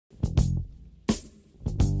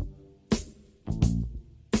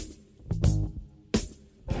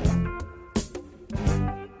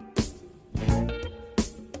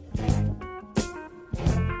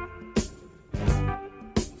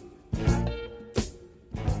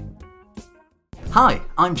Hi,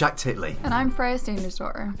 I'm Jack Titley. And I'm Freya Steiner's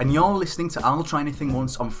daughter. And you're listening to I'll Try Anything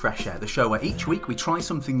Once on Fresh Air, the show where each week we try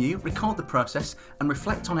something new, record the process, and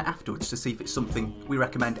reflect on it afterwards to see if it's something we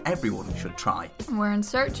recommend everyone should try. And we're in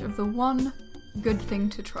search of the one good thing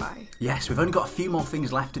to try. Yes, we've only got a few more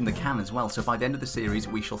things left in the can as well, so by the end of the series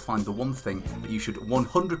we shall find the one thing that you should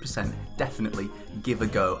 100% definitely give a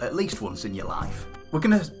go at least once in your life. We're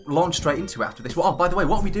going to launch straight into it after this. Oh, by the way,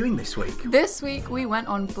 what are we doing this week? This week we went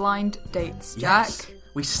on blind dates, Jack. Yes,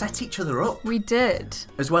 we set each other up. We did.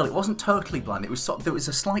 As well, it wasn't totally blind. It was there was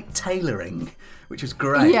a slight tailoring, which was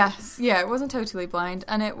great. Yes, yeah, it wasn't totally blind,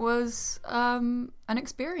 and it was an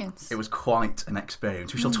experience. It was quite an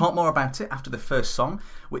experience. We shall talk more about it after the first song,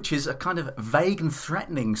 which is a kind of vague and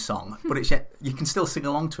threatening song, but it's yet you can still sing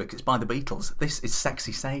along to it because it's by the Beatles. This is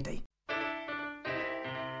Sexy Sadie.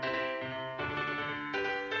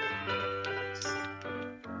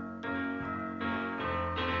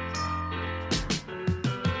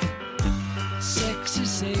 Sexy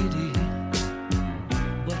Sadie,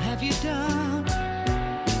 what have you done?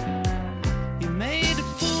 You made a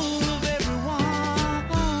fool of everyone.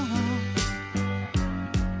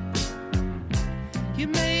 You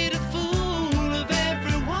made a fool of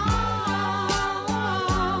everyone.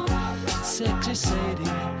 Sexy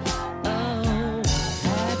Sadie, oh,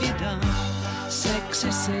 what have you done?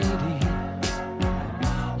 Sexy Sadie,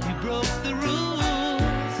 you broke the rules.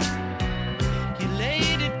 You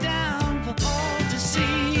laid it down for all to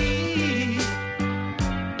see.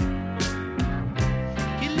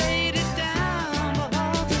 You laid it down for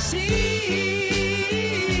all to see.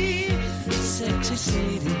 Sexy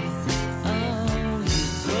Sadie, oh, you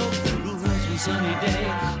broke the rules one sunny day.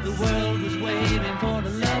 The world was waiting for the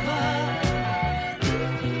lover.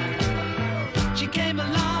 She came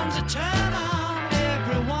along to turn on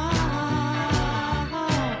everyone.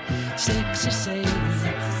 Sexy Sadie,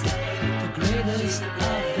 the greatest of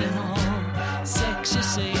them all. Sexy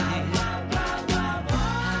Sadie, how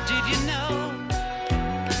did you know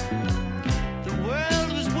the world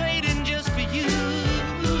was waiting just for you?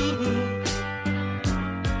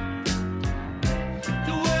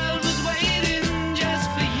 The world was waiting just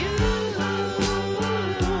for you.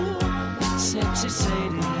 Sexy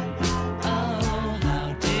Sadie, oh, how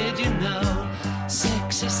did you know?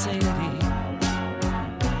 Sexy Sadie,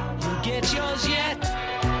 you'll get yours yet.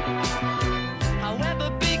 However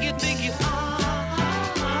big you think you are,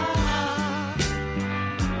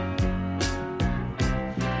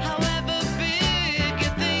 however big you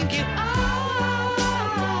think you are,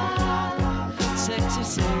 Sexy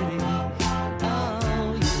Sadie,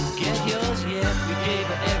 oh, you get yours yet. We gave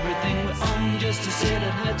her everything we own just to sit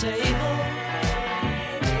at her table.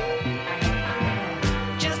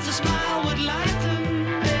 Just a smile would lighten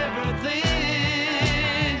everything.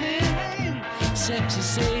 Sexy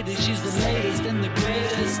Sadie, she's the latest and the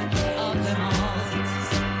greatest of them all.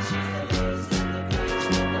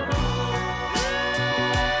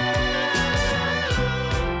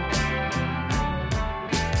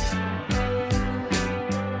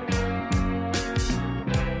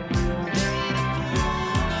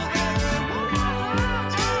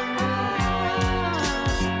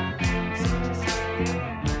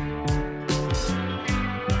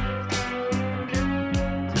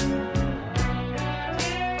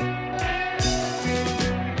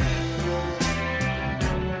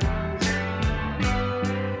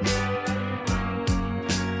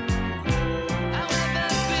 However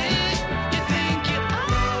big you think you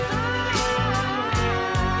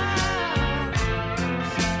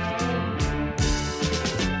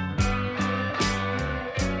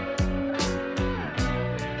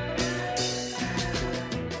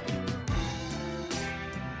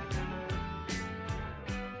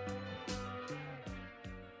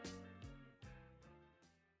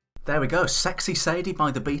There we go, Sexy Sadie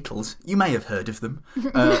by the Beatles. You may have heard of them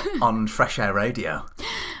on Fresh Air Radio.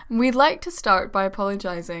 We'd like to start by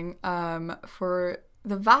apologising for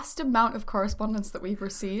the vast amount of correspondence that we've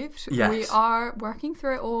received. Yes. We are working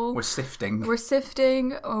through it all. We're sifting. We're sifting.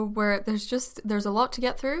 There's a lot to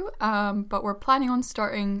get through, but we're planning on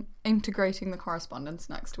starting integrating the correspondence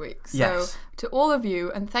next week. So Yes. to all of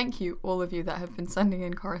you, and thank you all of you that have been sending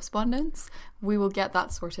in correspondence, we will get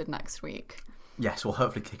that sorted next week. Yes, we'll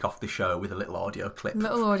hopefully kick off the show with a little audio clip.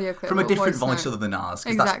 Little audio clip. From a little different voice note. other than ours.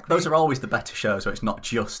 'Cause Exactly. those are always the better shows where it's not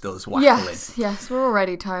just us waffling. Yes, we're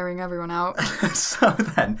already tiring everyone out. So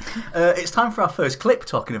then, it's time for our first clip,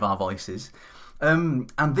 talking of our voices. And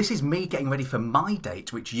this is me getting ready for my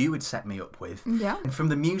date, which you had set me up with. Yeah. And from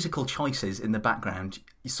the musical choices in the background,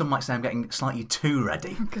 some might say I'm getting slightly too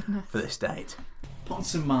ready for this date. Put on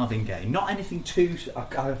some Marvin Gaye. Not anything too...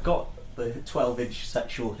 I've got the 12-inch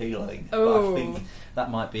sexual healing. But Oh. I think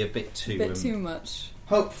that might be a bit too... Bit too much.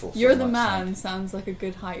 hopeful. You're the some might say. man sounds like a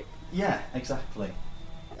good hype. Yeah, exactly.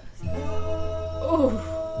 Oh,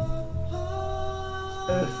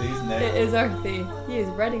 Earthy, isn't it is earthy. He is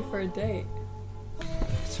ready for a date.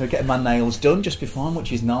 So getting my nails done just before,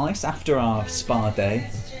 which is nice, after our spa day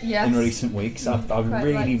Yes. in recent weeks. I've Quite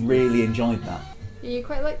really, like- really enjoyed that. Yeah, you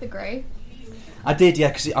quite like the grey. I did, yeah,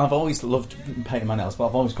 because I've always loved painting my nails, but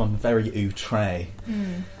I've always gone very outre.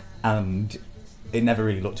 And it never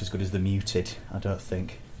really looked as good as the muted, I don't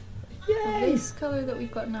think. This colour that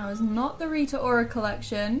we've got now is not the Rita Ora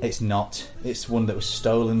collection. It's not. It's one that was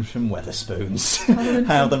stolen from Weatherspoons.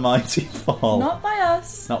 How the mighty fall. Not by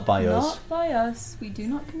us. Not by us. Not by us. We do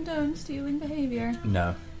not condone stealing behaviour.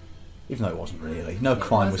 No. Even though it wasn't really. No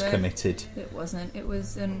crime was wasn't. committed. It wasn't. It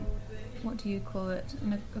was an... What do you call it?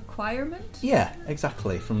 An acquirement? Yeah,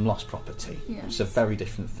 exactly. From lost property. Yeah. It's a very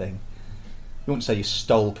different thing. You wouldn't say you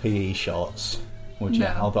stole PE shorts, would you?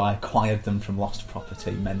 No. Although I acquired them from lost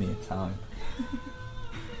property many a time.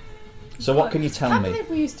 So what can you tell can't me? believe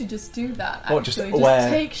we used to just do that. What, just Actually, wear-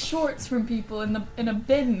 take shorts from people in a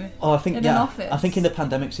bin. Oh, I think in yeah. an office. I think in the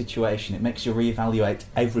pandemic situation, it makes you reevaluate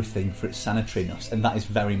everything for its sanitariness, and that is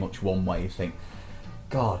very much one way you think.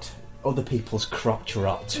 God, other people's crotch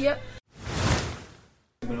rot. Yep.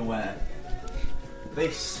 I'm gonna wear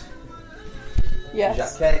this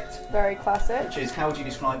Yes, jacket, very classic. which is, how would you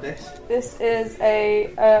describe this? This is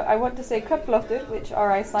a, I want to say kupplotter, which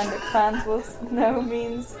our Icelandic fans will know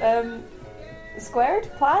means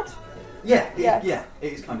squared, plaid. Yeah, Yes. yeah,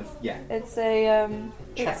 it is kind of It's a,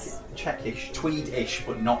 Czeckish, tweed-ish,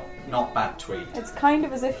 but not bad tweed. it's kind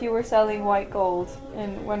of as if you were selling white gold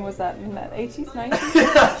in, when was that, in the 80s,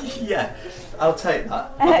 90s? Yeah, I'll take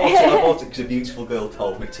that. I bought it because a beautiful girl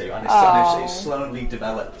told me to, and it's slowly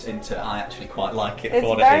developed into I actually quite like it for It's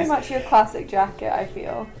what very it is. much your classic jacket, I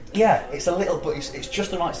feel. Yeah, it's a little, but it's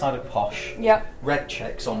just the right side of posh. Yep, Red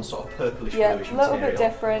checks on sort of purplish yep, bluish a little material. bit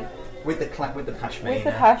different. With the pashmina. With the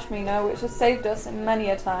pashmina, which has saved us in many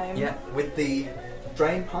a time. Yeah, with the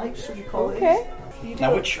drain pipes, would you call Okay. it? You do Now,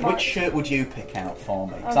 look which smart. shirt would you pick out for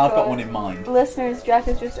me? Because Oh, I've got God. one in mind. Listeners, Jack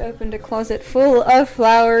has just opened a closet full of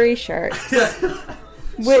flowery shirts.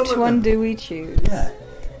 Which of one them. do we choose? Yeah.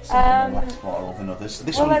 Some are less floral than others.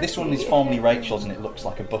 This well, one let's is see. formerly Rachel's, and it looks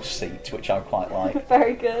like a bus seat, which I quite like.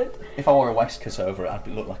 Very good. If I wore a waistcoat over it, I'd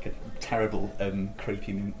look like a terrible,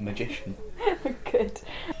 creepy magician. Good.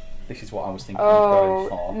 This is what I was thinking of going Oh,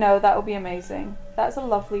 for. no, that would be amazing. That's a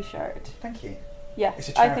lovely shirt. Thank you. Yes, It's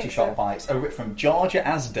a I charity think shop so. by it's from Georgia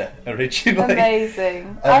Asda originally.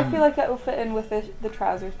 Amazing. I Um, feel like it will fit in with the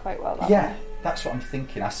trousers quite well. That Yeah, one. that's what I'm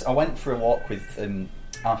thinking. I went for a walk with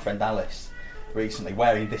our friend Alice recently,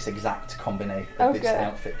 wearing this exact combination, Oh, this good.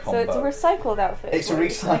 outfit So combo. it's a recycled outfit. It's a is what you're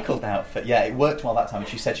saying. recycled outfit. Yeah, it worked well that time.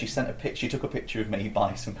 She said she took a picture of me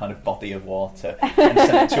by some kind of body of water and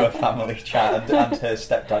sent it to a family chat, and her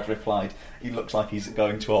stepdad replied, "He looks like he's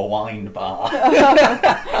going to a wine bar."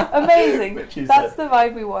 Amazing. Which is That's the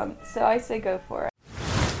vibe we want. So I say go for it.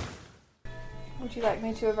 Would you like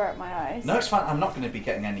me to avert my eyes? No, it's fine. I'm not going to be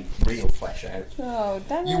getting any real flesh out. Oh,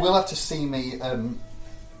 damn it. You will have to see me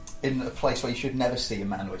in a place where you should never see a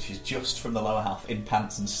man, which is just from the lower half in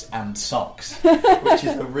pants and socks, which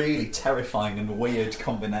is a really terrifying and weird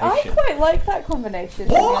combination. I quite like that combination.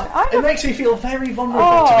 to be What? honest. It makes me feel very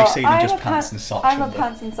vulnerable to be seen in I'm just a pants and socks. I'm a under.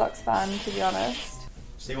 pants and socks fan, to be honest.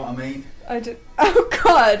 See what I mean? Oh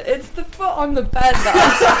God! It's the foot on the bed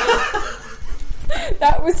that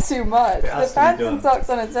that was too much. It has The to be pants and done. socks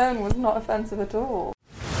on its own was not offensive at all.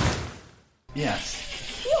 Yes.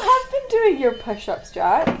 You have been doing your push-ups,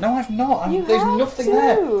 Jack. No, I've not. You There's have nothing to.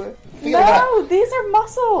 there. No, Feel that. these are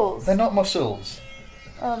muscles. They're not muscles.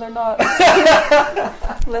 Oh, they're not.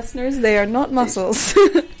 Listeners, they are not muscles.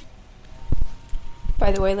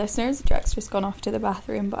 By the way, listeners, Jack's just gone off to the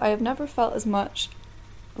bathroom, but I have never felt as much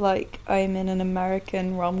like I'm in an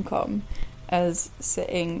American rom-com as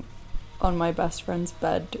sitting on my best friend's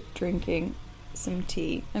bed drinking some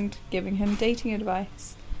tea and giving him dating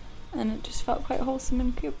advice. And it just felt quite wholesome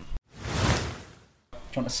and cute. Do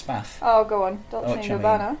you want a spaff? Oh, go on. Oh, Dolce & what do you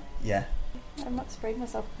Gabbana. Yeah. I've not sprayed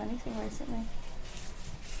myself with anything recently.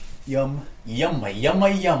 Yum. Yumma,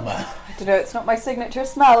 yumma, yumma. I don't know, it's not my signature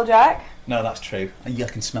smell, Jack. No, that's true. I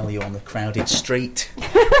can smell you on the crowded street.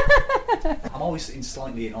 I'm always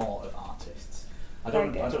slightly in awe of artists. I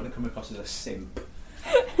don't want to come across as a simp.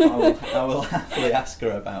 I will happily ask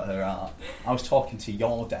her about her art. I was talking to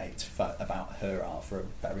your date about her art for a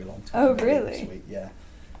very long time. Oh, ago really? This week, yeah.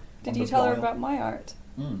 Did On you the tell her Royal. about my art?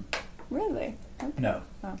 Mm. Really? No.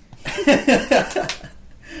 Oh.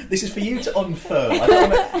 This is for you to unfurl. I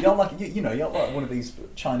don't want to, you're like you're like one of these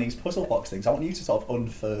Chinese puzzle box things. I want you to sort of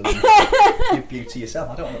unfurl your beauty yourself.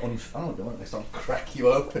 I don't want to sort of crack you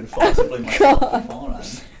open forcibly myself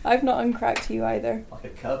beforehand. I've not uncracked you either. Like a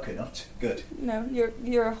coconut. Good. No,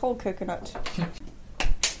 you're a whole coconut.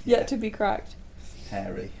 Yet to be cracked.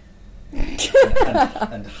 Hairy.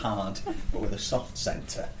 and hard, but with a soft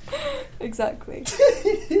centre. Exactly.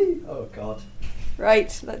 Oh God.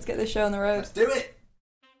 Right, let's get the show on the road. Let's do it.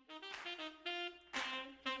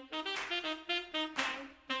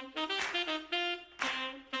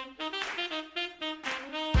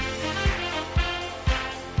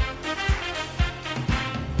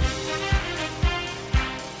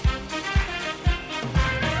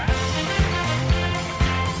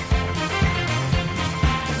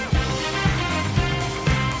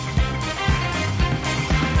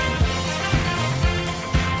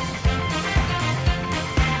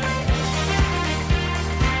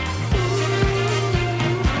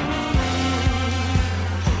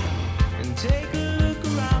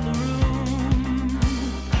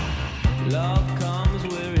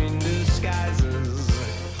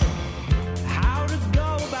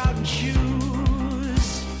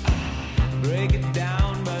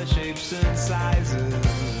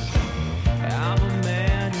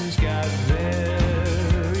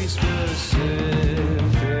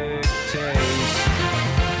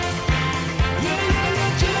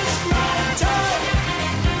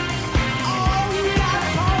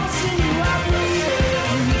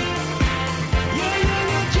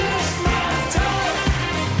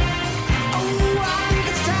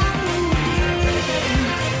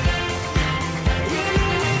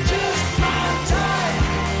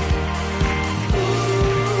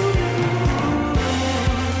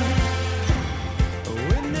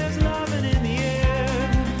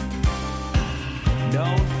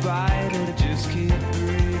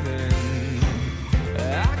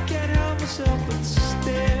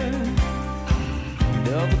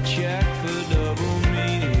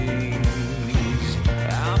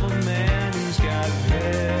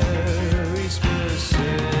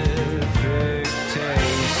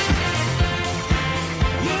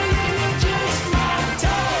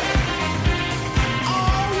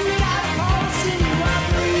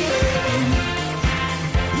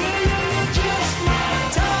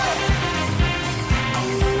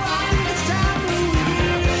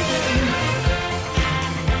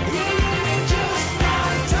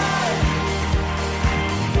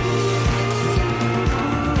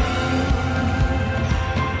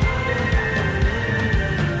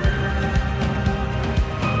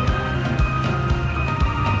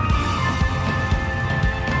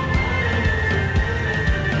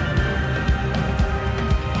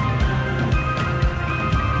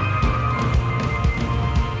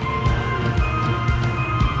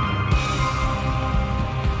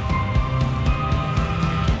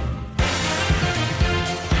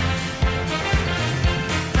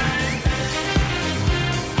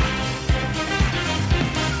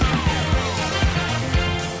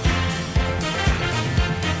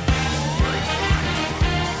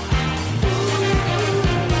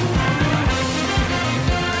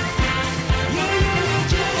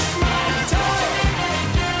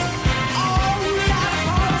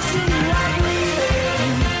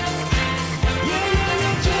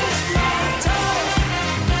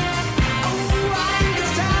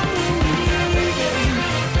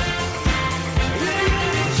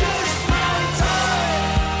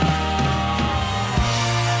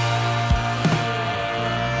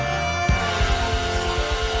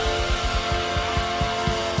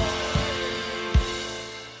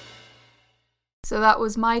 So that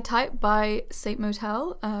was My Type by Saint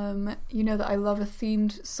Motel. You know that I love a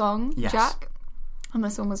themed song, Yes. Jack. And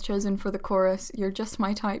this one was chosen for the chorus. You're just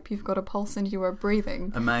my type, you've got a pulse and you are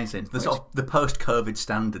breathing. Amazing. The sort of the post-COVID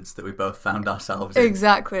standards that we both found ourselves in.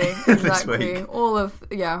 Exactly, This exactly. week.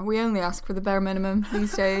 We only ask for the bare minimum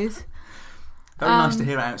these days. Very nice to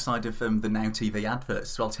hear it outside of the Now TV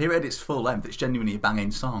adverts as well. To hear it at its full length, it's genuinely a banging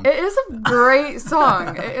song. It is a great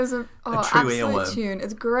song. It is a true absolute earworm. tune.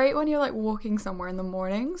 It's great when you're like walking somewhere in the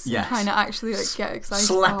mornings. Yes. And kind of actually like get excited.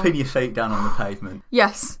 Slapping Oh. your feet down on the pavement.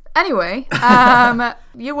 Yes. Anyway,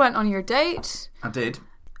 you went on your date, I did.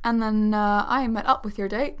 and then I met up with your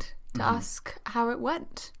date to ask how it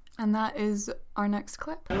went. And that is our next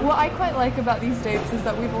clip. What I quite like about these dates is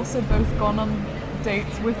that we've also both gone on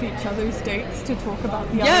dates with each other's dates to talk about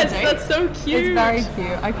the other date. Yes, that's so cute. It's very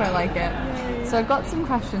cute. I quite like it. So I've got some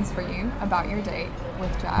questions for you about your date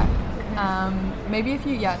with Jack. Maybe if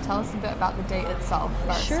you, tell us a bit about the date itself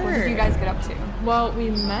first. Sure. What did you guys get up to? Well, we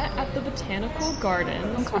met at the Botanical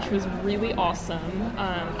Gardens, which was really awesome.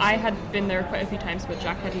 I had been there quite a few times, but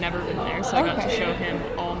Jack had never been there, so I got to show him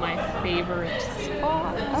all my favorite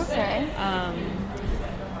spots. Okay.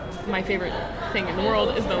 My favorite thing in the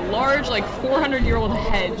world is the large, 400-year-old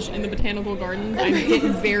hedge in the Botanical Gardens. I'm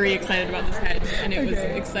getting very excited about this hedge, and it was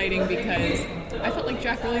exciting because I felt like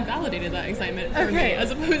Jack really validated that excitement for me,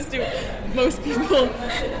 as opposed to most people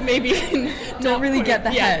maybe Don't really get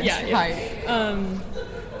the hedge. Yeah.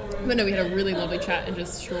 But no, we had a really lovely chat and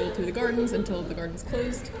just strolled through the gardens until the gardens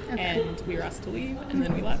closed, and we were asked to leave, and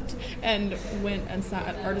then we left and went and sat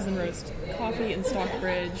at Artisan Roast Coffee in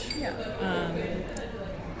Stockbridge.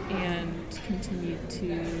 And continued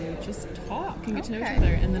to just talk and get to know each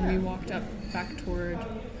other. And then we walked up back toward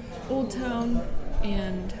Old Town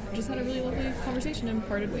and just had a really lovely conversation and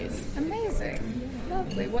parted ways. Amazing.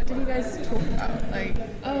 Lovely. What did you guys talk about?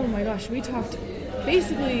 Oh my gosh, we talked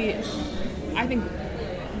basically, I think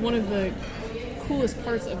one of the coolest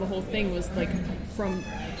parts of the whole thing was from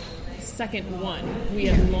second one, we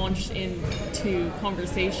had launched into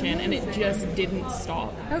conversation, and it just didn't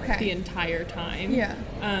stop the entire time.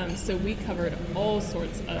 So we covered all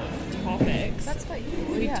sorts of topics. That's quite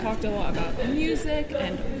cool. We talked a lot about music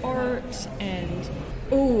and art and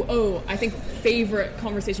I think favorite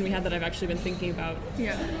conversation we had that I've actually been thinking about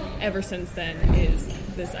ever since then is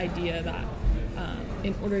this idea that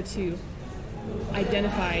in order to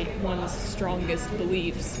identify one's strongest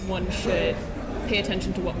beliefs, one should pay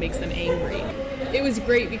attention to what makes them angry. It was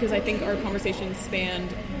great because I think our conversation spanned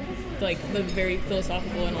the very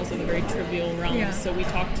philosophical and also the very trivial realms. So we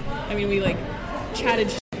talked, we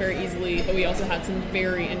chatted very easily, but we also had some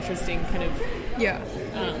very interesting kind of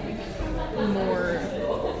more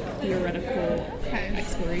theoretical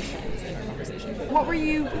explorations in our conversation. What were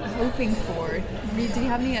you hoping for? Did you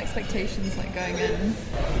have any expectations going in?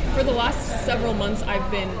 For the last several months, I've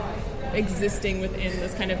been existing within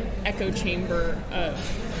this kind of echo chamber of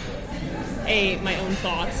A, my own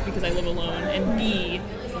thoughts because I live alone, and B,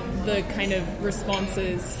 the kind of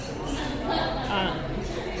responses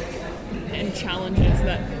and challenges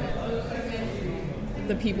that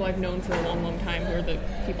the people I've known for a long, long time, who are the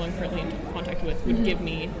people I'm currently in contact with, would give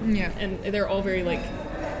me. And they're all very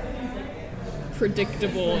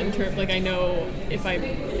predictable in terms, I know if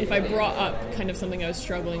I brought up kind of something I was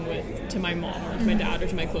struggling with to my mom or to my dad or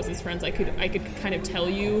to my closest friends, I could kind of tell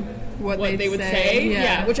you what they would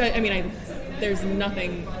say. Which there's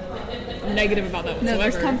nothing negative about that whatsoever. No,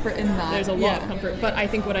 there's comfort in that. There's a lot of comfort, but I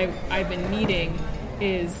think what I've been needing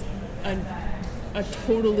is a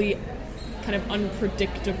totally kind of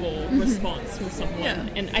unpredictable response from someone.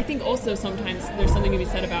 And I think also sometimes there's something to be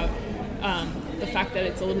said about the fact that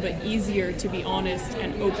it's a little bit easier to be honest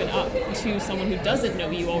and open up to someone who doesn't know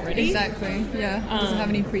you already. Exactly, doesn't have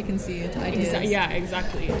any preconceived ideas.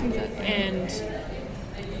 Exactly. And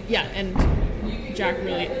Jack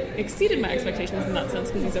really exceeded my expectations in that sense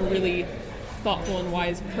because he's a really thoughtful and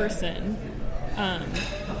wise person.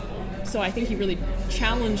 So I think he really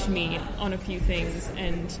challenged me on a few things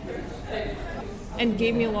and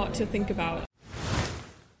gave me a lot to think about.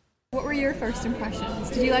 What were your first impressions?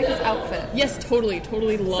 Did you like his outfit? Yes, totally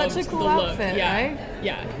loved Such a cool the look. outfit, right?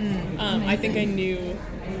 I think I knew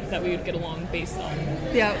that we would get along based on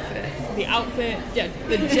the outfit,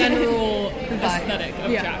 the general aesthetic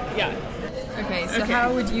of Jack. Okay, so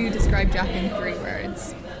how would you describe Jack in 3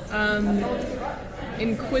 words?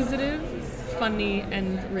 Inquisitive, funny,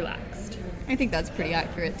 and relaxed. I think that's pretty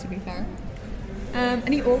accurate, to be fair.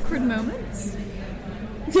 Any awkward moments?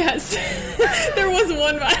 Yes, there was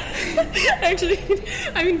one. Actually,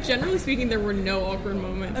 generally speaking, there were no awkward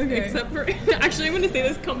moments. Except for, actually, I'm going to say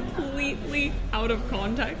this completely out of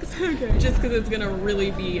context. Just because it's going to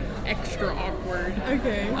really be extra awkward.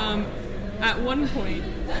 At one point,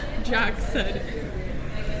 Jack said,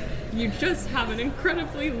 "You just have an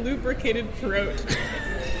incredibly lubricated throat."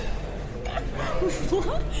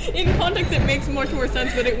 In context, it makes much more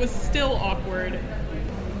sense, but it was still awkward.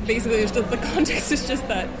 Basically, it's just, the context is just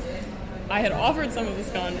that I had offered some of the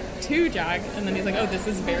scone to Jack, and then he's like, "Oh, this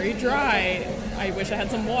is very dry. I wish I had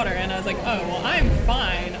some water." And I was like, "Oh, well, I'm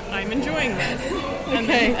fine. I'm enjoying this."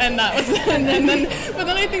 And that was, but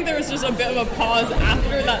then I think there was just a bit of a pause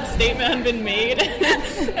after that statement had been made,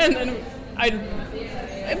 and then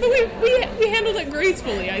but we handled it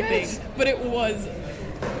gracefully, I think. But it was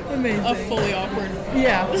amazing. A fully awkward.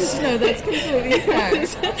 Yeah. No, that's completely fair.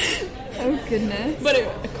 Oh goodness. But it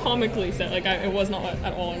comically said, it was not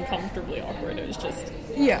at all uncomfortably awkward. It was just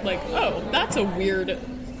oh, that's a weird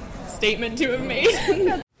statement to have made.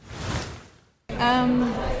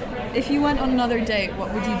 If you went on another date,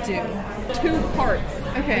 what would you do? 2 parts.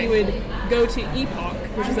 Okay. We would go to Epoch,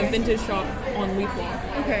 which is a vintage shop on Leaf Walk.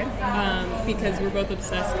 Okay. Because we're both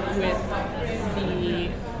obsessed with the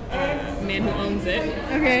man who owns it.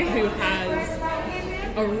 Okay. Who has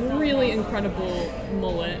a really incredible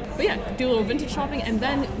mullet. But yeah, do a little vintage shopping and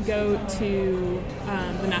then go to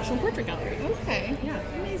the National Portrait Gallery. Okay. Yeah.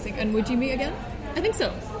 Amazing. And would you meet again? I think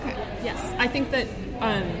so. Okay. Yes. I think that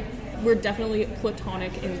we're definitely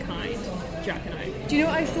platonic in kind, Jack and I. Do you know,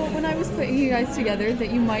 I thought when I was putting you guys together that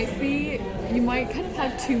you might kind of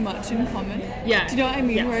have too much in common. Yeah. Do you know what I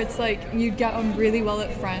mean? Yes. Where it's like you'd get on really well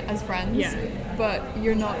as friends, Yeah. but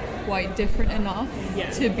you're not quite different enough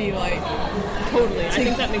to be like... Totally. I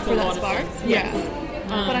think that makes a lot of sense. Yeah. Yes.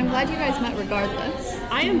 But I'm glad you guys met regardless.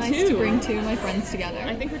 I am nice too. to bring 2 of my friends together.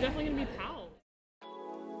 I think we're definitely going to be pals.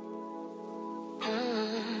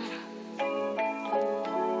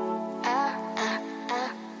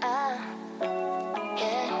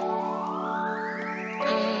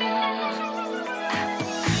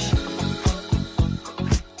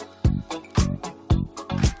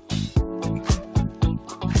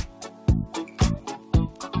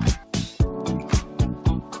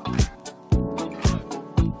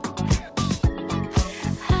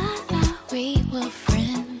 We were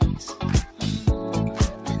friends,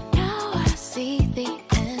 but now I see the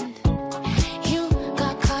end. You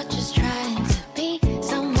got caught just trying to be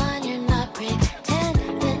someone you're not,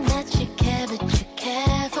 pretending that you care, but you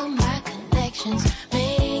care for my connections,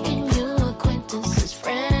 making new acquaintances,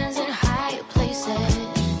 friends in higher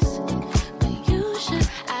places. But you should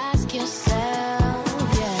ask yourself,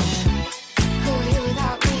 who are you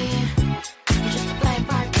without me? You're just a black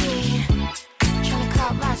marquee, trying to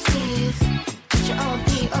cut my sleeves. Your own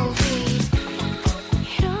POV.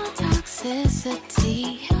 Your toxicity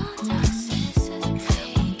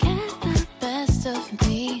get the best of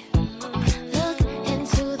me. Look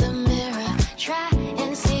into the mirror, try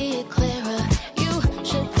and see it clearer. You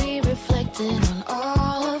should be reflecting on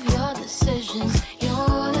all of your decisions.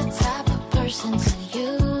 You're the type of person to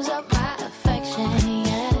use up my affection,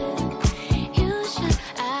 You should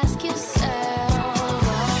ask yourself,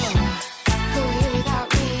 who are you without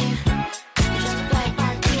me? Just a black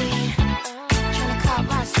marquee, tryna cop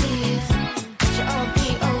my sleeves. Your own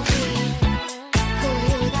POV. Who are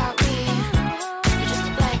you without me? Just a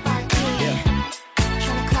black marquee,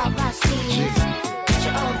 tryna cop my sleeves.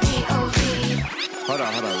 Your own POV. Hold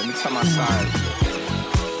on, let me tell my side.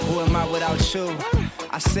 Who am I without you?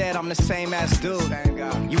 I said I'm the same ass dude.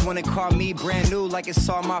 You wanna call me brand new like it's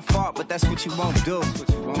all my fault, but that's what you won't do.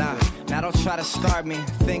 Now don't try to start me.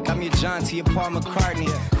 Think I'm your John to your Paul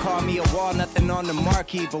McCartney. Call me a wall, nothing on the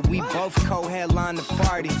marquee, but we both co-headline the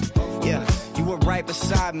party. Yeah, you were right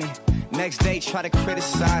beside me. Next day try to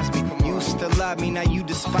criticize me. You used to love me, now you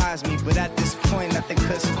despise me. But at this point, nothing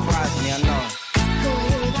could surprise me, I know. Who are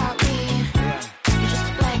you without me? You're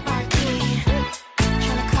just a black marquee,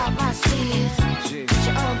 tryna cop my sleeves.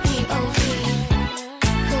 Your own POV.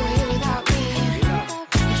 Who are you without me?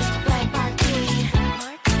 You're just a black marquee,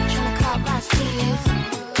 tryna cop my sleeves.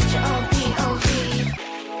 Your own POV.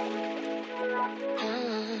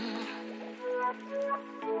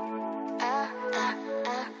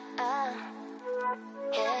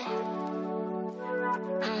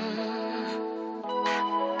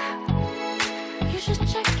 You should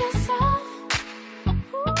check yourself.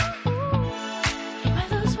 You might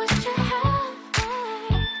lose what you have.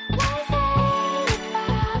 Life ain't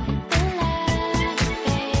about the last,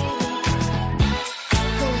 baby.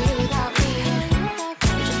 Who are you without me?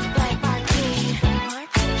 You're just a black marquee,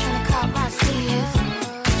 tryna cop my sleeves.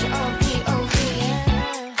 Your own POV.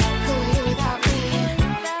 Who are you without me?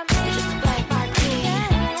 You're just a black marquee,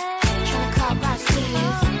 tryna cop my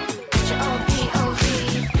sleeves. Your own POV.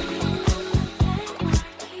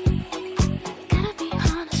 Gotta be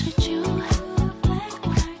honest with you. Black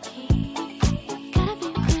marquee. Gotta be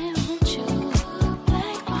real with you.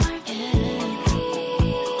 Black marquee.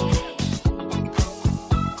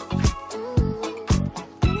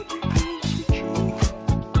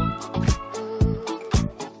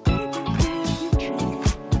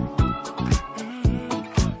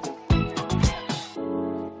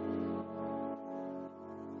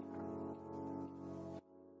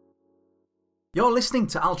 You're listening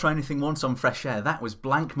to I'll Try Anything Once on Fresh Air. That was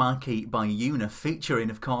Blank Marquee by Una, featuring,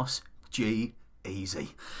 of course,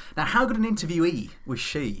 G-Eazy. Now, how good an interviewee was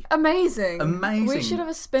she? Amazing. Amazing. We should have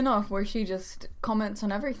a spin-off where she just comments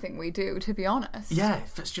on everything we do, to be honest. Yeah,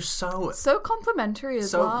 it's just so complimentary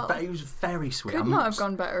as well. It was very sweet. Could not have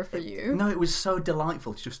gone better for you. No, it was so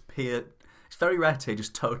delightful to just hear It's very rare to hear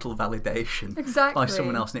just total validation Exactly. by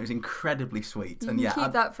someone else, and it was incredibly sweet. You And can yeah,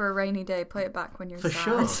 keep that for a rainy day. Play it back when you're for sad.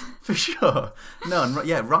 sure, for sure. No, and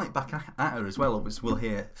right back at her as well, as we'll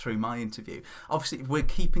hear through my interview. Obviously, we're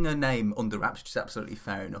keeping her name under wraps, which is absolutely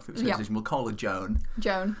fair enough. It was her Yeah. decision. We'll call her Joan.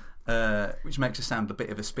 Joan. Which makes her sound a bit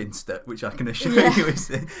of a spinster, which I can assure you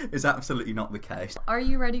is absolutely not the case. Are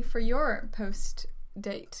you ready for your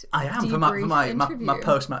post-date? I am for my interview?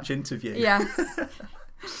 post-match interview. Yes.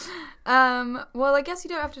 Well, I guess you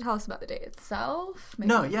don't have to tell us about the date itself. Maybe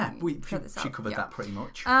No, yeah, set this she up. covered Yeah. that pretty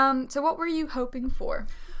much. So what were you hoping for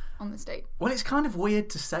on this date? Well, it's kind of weird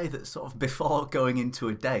to say that sort of before going into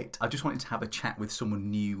a date, I just wanted to have a chat with someone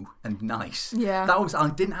new and nice. Yeah. I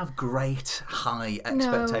didn't have great high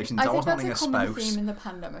expectations. No, I I think was wanting a that's a common spouse. theme in the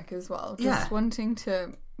pandemic as well. Just Yeah. wanting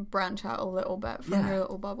to branch out a little bit from Yeah. your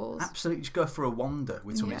little bubbles. Absolutely, just go for a wander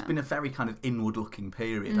with someone. Yeah. It's been a very kind of inward-looking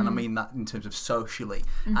period, and I mean that in terms of socially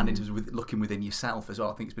and in terms of looking within yourself as well.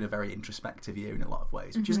 I think it's been a very introspective year in a lot of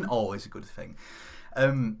ways, which isn't always a good thing.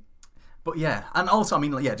 But yeah, and also, I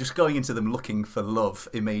mean, yeah, just going into them looking for love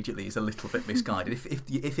immediately is a little bit misguided. If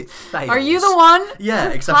it fails, Are you the one? Yeah,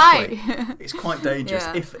 exactly. Hi. It's quite dangerous.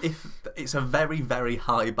 Yeah. If it's a very, very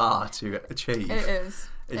high bar to achieve. It is.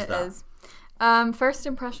 Is It that? is. First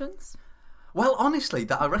impressions? Well, honestly,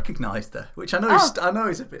 that I recognised her, which I know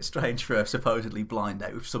is a bit strange for a supposedly blind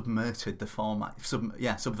date. We've subverted the format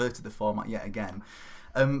yet again.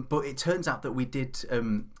 But it turns out that we did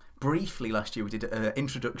briefly last year. We did an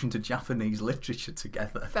introduction to Japanese literature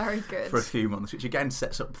together. Very good. For a few months, which again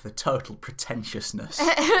sets up the total pretentiousness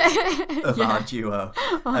of our duo.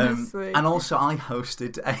 Honestly. And also, I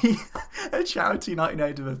hosted a charity night in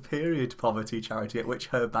aid of a period poverty charity at which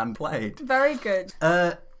her band played. Very good.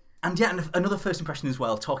 And yeah, and another first impression as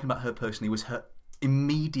well, talking about her personally, was her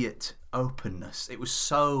immediate openness. It was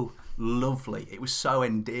so lovely. It was so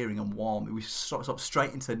endearing and warm. It was sort of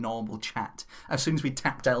straight into normal chat. As soon as we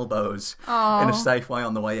tapped elbows in a safe way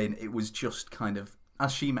on the way in, it was just kind of,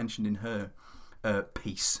 as she mentioned in her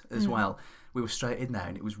piece as well, we were straight in there,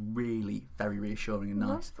 and it was really very reassuring and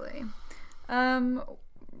nice. Lovely.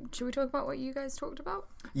 Should we talk about what you guys talked about?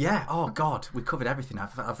 Yeah, oh God, we covered everything.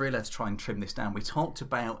 I've really had to try and trim this down. We talked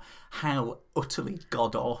about how utterly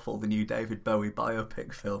god-awful the new David Bowie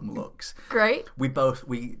biopic film looks. Great.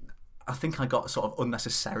 I think I got sort of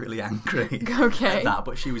unnecessarily angry Okay. at that,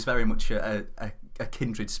 but she was very much a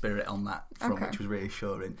kindred spirit on that front, Okay. which was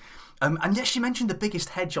reassuring. And yes, she mentioned the biggest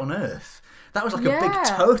hedge on earth. That was like a Yeah. big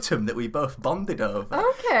totem that we both bonded over.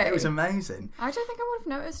 Okay. It was amazing. I don't think I would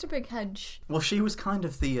have noticed a big hedge. Well, she was kind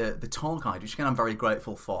of the tour guide, which again I'm very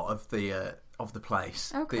grateful for, of the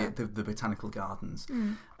place, Okay. the botanical gardens.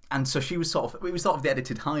 And so she was it was sort of the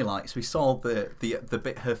edited highlights. We saw the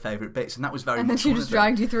bit, her favourite bits, and that was very And then much she one just of them.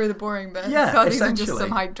 dragged you through the boring bits. Yeah, So these are just essentially.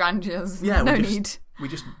 some hydrangeas. Yeah, no we just, need. We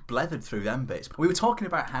just blethered through them bits. We were talking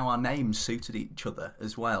about how our names suited each other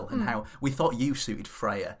as well, and how we thought you suited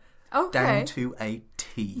Freya. Okay. Down to a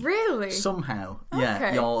T. Really? Somehow, yeah,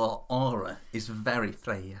 Okay. your aura is very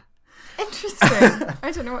Freya. Interesting.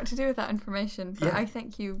 I don't know what to do with that information, but Yeah. I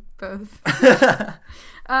thank you both.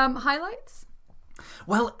 Highlights?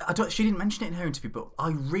 Well, she didn't mention it in her interview, but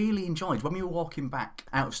I really enjoyed when we were walking back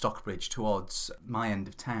out of Stockbridge towards my end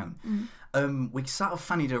of town. We sort of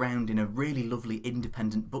fannied around in a really lovely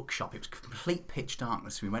independent bookshop. It was complete pitch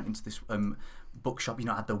darkness. We went into this bookshop, it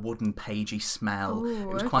had the wooden pagey smell. Ooh,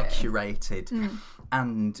 it was quite okay. curated.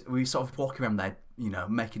 And we were sort of walking around there,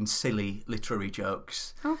 making silly literary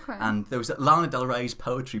jokes. Okay. And there was Lana Del Rey's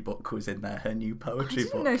poetry book was in there, her new poetry I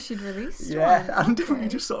book. didn't know she'd released Yeah, one. and Okay. we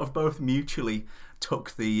just sort of both mutually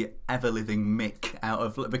took the ever-living mick out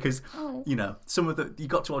of, because, some of you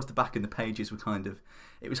got towards the back and the pages were kind of,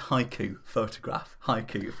 it was haiku, photograph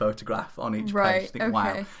on each Right, page. I think, okay.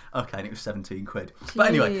 wow, okay, and it was 17 quid. But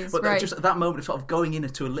anyway, Jeez, but right. just at that moment of sort of going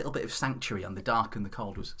into a little bit of sanctuary on the dark and the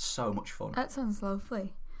cold was so much fun. That sounds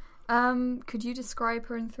lovely. Could you describe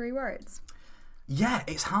her in 3 words? Yeah,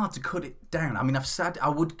 it's hard to cut it down. I mean, I've said I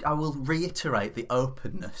will reiterate the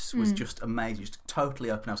openness was just amazing, just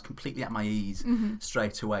totally open. I was completely at my ease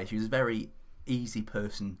straight away. She was a very easy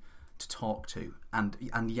person to talk to, and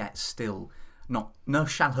yet still no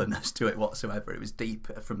shallowness to it whatsoever. It was deep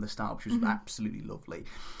from the start, which was absolutely lovely,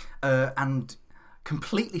 and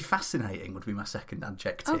completely fascinating would be my second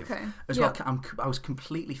adjective. Okay. As well, I was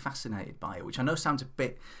completely fascinated by it, which I know sounds a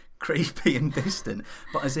bit creepy and distant,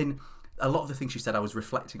 but as in, a lot of the things she said I was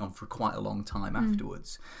reflecting on for quite a long time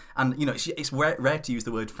afterwards. And, it's rare to use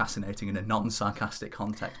the word fascinating in a non-sarcastic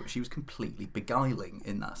context, but she was completely beguiling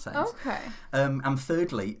in that sense. Okay. And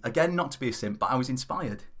thirdly, again, not to be a simp, but I was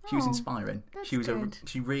inspired. She was inspiring. that's She was good.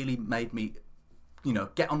 she really made me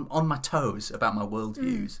get on my toes about my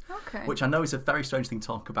worldviews. Okay. Which I know is a very strange thing to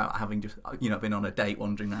talk about, having just been on a date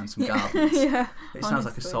wandering around some gardens. Yeah, it sounds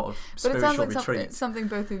like a sort of but spiritual it sounds like retreat. something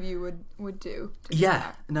both of you would do.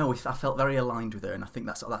 Yeah, no, I felt very aligned with her, and I think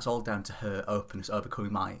that's all down to her openness,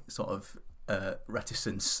 overcoming my sort of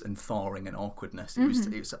reticence and thawing and awkwardness. It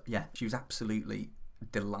was she was absolutely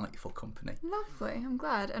delightful company. Lovely, I'm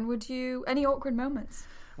glad. And any awkward moments?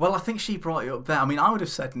 Well, I think she brought it up there. I mean, I would have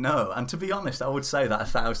said no, and to be honest, I would say that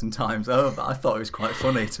 1,000 times over. I thought it was quite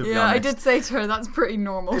funny, to be honest. Yeah, I did say to her, that's pretty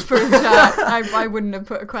normal for a chat. I wouldn't have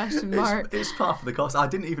put a question mark. It's part of the course. I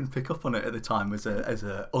didn't even pick up on it at the time as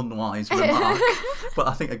a unwise remark, but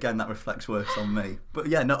I think, again, that reflects worse on me. But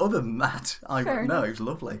yeah, no, other than that, it was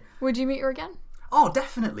lovely. Would you meet her again? Oh,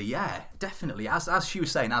 definitely, yeah, definitely. As she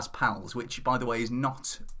was saying, as pals, which, by the way, is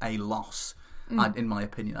not a loss. In my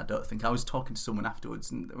opinion, I don't think. I was talking to someone afterwards,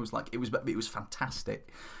 and it was like it was fantastic.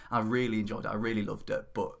 I really enjoyed it. I really loved it,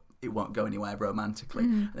 but it won't go anywhere romantically.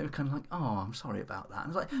 And they were kind of like, "Oh, I'm sorry about that." And I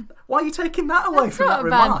was like, "Why are you taking that away from that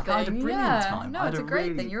remark?" I had a brilliant time. No, it's a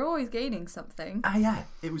great thing. You're always gaining something. Yeah,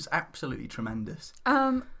 it was absolutely tremendous.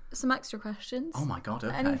 Some extra questions. Oh my god!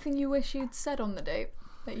 Okay. Anything you wish you'd said on the date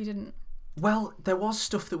that you didn't? Well, there was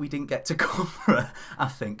stuff that we didn't get to cover, I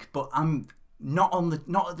think, but not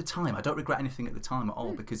at the time. I don't regret anything at the time at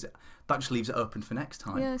all, because that just leaves it open for next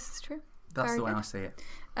time. Yeah, this is true. That's Very the way good. I see it.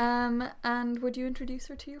 And would you introduce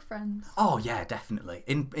her to your friends? Oh yeah, definitely.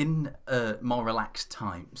 In more relaxed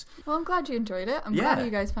times. Well, I'm glad you enjoyed it. I'm glad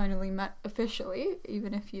you guys finally met officially,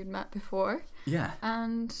 even if you'd met before. Yeah.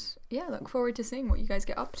 And yeah, look forward to seeing what you guys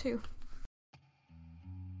get up to.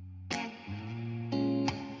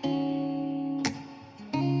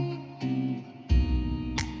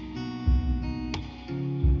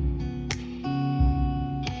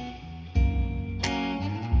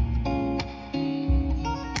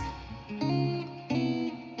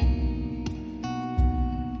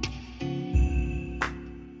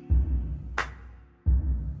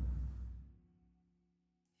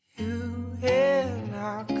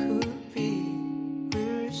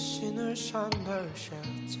 Under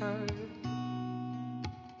shelter,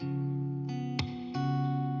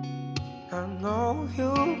 I know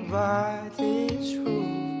you by this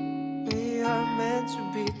roof. We are meant to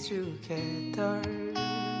be together,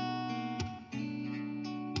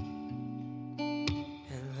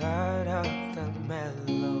 and light up the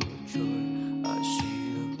mellow joy. I see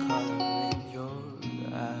the color in your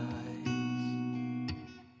eyes.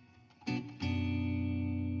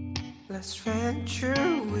 Let's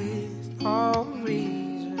venture with no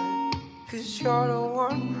reason, 'cause you're the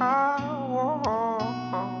one I want.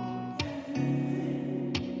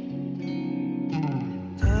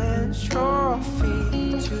 Dance your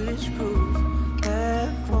feet to this groove,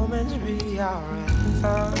 let romance be our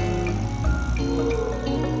anthem.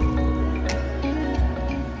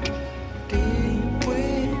 Deep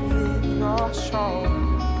within your soul,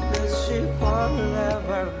 let's see what will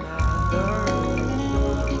ever matter.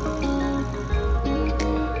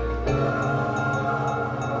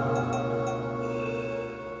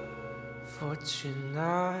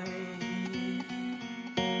 Tonight,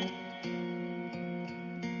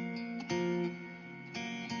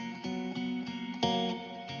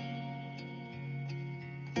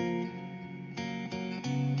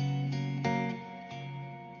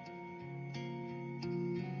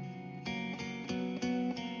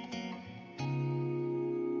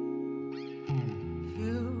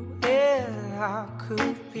 you and I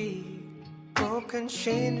could be broken,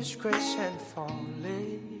 chain, disgrace, and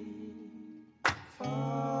falling.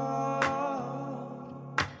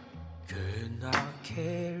 Could not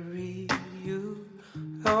carry you,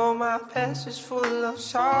 though my past is full of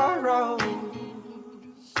sorrows.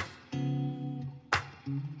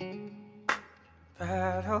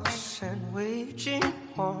 Battles and waging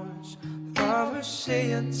wars, lovers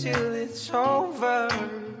say until it's over.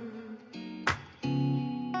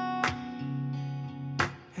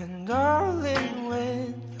 And darling,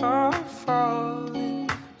 when you're falling,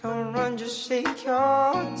 don't run, just take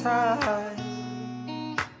your time.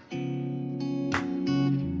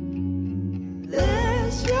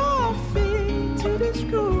 Lace your feet to this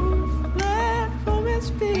groove, let romance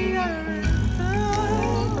be our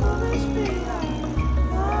anthem. Romance be our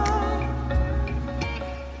anthem.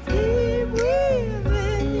 Deep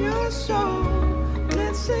within your soul,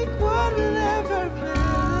 let's say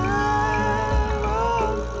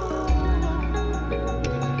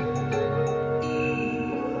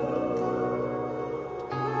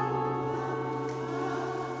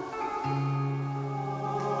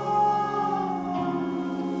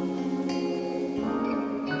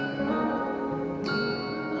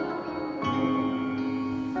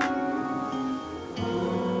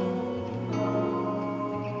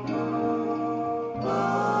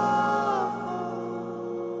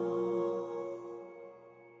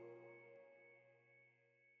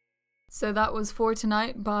So that was For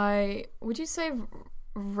Tonight by, would you say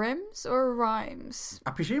Rims or Rhymes?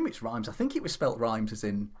 I presume it's Rhymes. I think it was spelt Rhymes as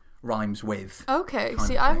in rhymes with. Okay,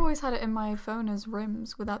 see, I've always had it in my phone as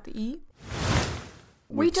Rims without the E.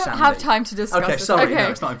 We With don't Sandy. have time to discuss Okay, this. sorry, no,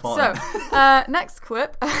 it's not important. So, next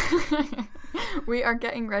clip. We are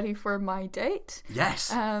getting ready for my date.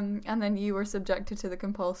 Yes. And then you were subjected to the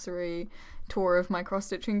compulsory tour of my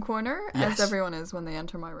cross-stitching corner, Yes. as everyone is when they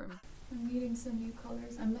enter my room. I'm needing some new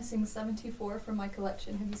colours. I'm missing 74 from my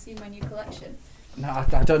collection. Have you seen my new collection? No,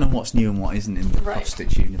 I don't know what's new and what isn't in the Right.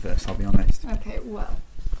 cross-stitch universe, I'll be honest. Okay, well,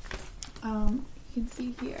 you can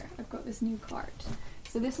see here, I've got this new cart.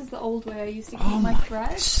 So this is the old way I used to keep my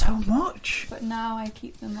threads. So much. But now I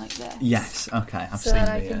keep them like this. Yes, okay, I've so seen that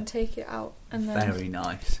I the, can take it out and then very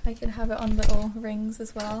nice. I can have it on little rings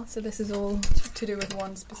as well. So this is all to do with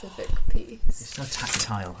one specific piece. It's so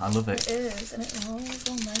tactile, I love it. It is, and it rolls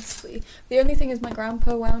all nicely. The only thing is my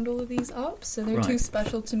grandpa wound all of these up, so they're too Right.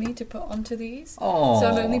 special to me to put onto these. Oh. So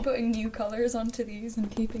I'm only putting new colours onto these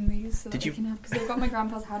and keeping these so Did that you- I can have, because they've got my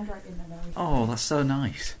grandpa's handwriting in them. Oh, that's so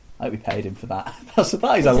nice. I hope we paid him for that.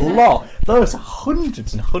 That is a lot. Those are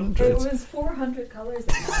hundreds and It hundreds. was 400 colours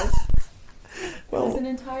it was. It was an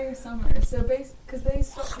entire summer. So because they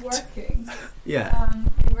stopped working, Yeah.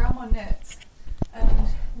 and Grandma knits, and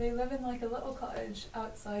they live in like a little cottage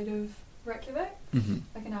outside of Reykjavik,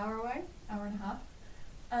 like an hour away, hour and a half.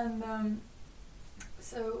 And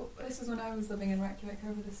so this is when I was living in Reykjavik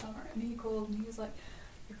over the summer, and he called and he was like,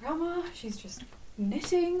 "Your grandma, she's just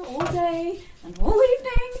knitting all day and all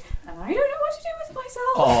evening, and I don't know what to do with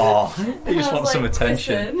myself." Oh, you And just I want was some like,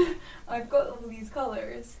 attention. "Listen, I've got all these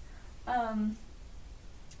colours."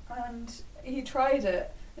 And he tried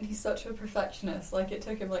it, and he's such a perfectionist. Like, it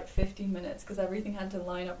took him like 15 minutes because everything had to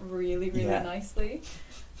line up really, really Yeah. nicely.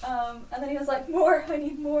 And then he was like, "More, I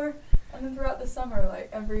need more." And then throughout the summer, like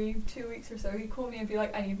every 2 weeks or so, he'd call me and be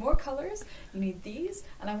like, "I need more colours, you need these,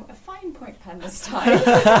 and I want a fine point pen this time."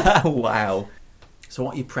 Wow. So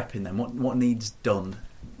what are you prepping then? What needs done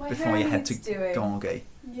My before hair you head to needs doing. Gorgie?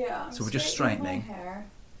 Yeah, I'm So we're just straightening straightening. my hair.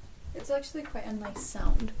 It's actually quite a nice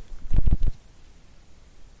sound.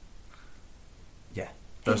 Yeah.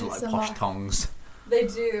 Those are It's like a posh lot. tongs. They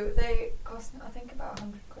do. They cost, I think, about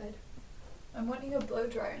 100 quid. I'm wanting a blow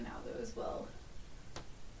dryer now, though, as well.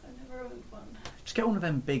 I've never owned one. Just get one of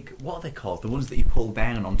them big, what are they called? The ones that you pull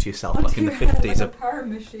down onto yourself, like Onto in the your head, 50s. like a power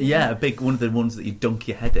machine. Yeah, a big one of the ones that you dunk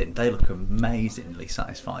your head in. They look amazingly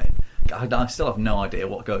satisfying. I still have no idea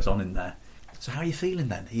what goes on in there. So how are you feeling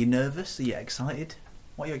then? Are you nervous? Are you excited?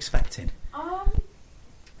 What are you expecting? I'm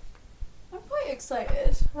quite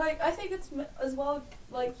excited. Like, I think it's as well,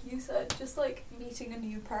 like you said, just like meeting a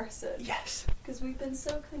new person. Yes. Because we've been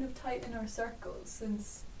so kind of tight in our circles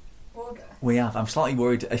since August. We have. I'm slightly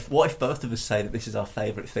worried. What if both of us say that this is our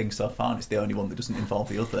favourite thing so far and it's the only one that doesn't involve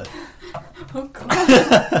the other? Oh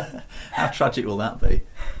god. How tragic will that be?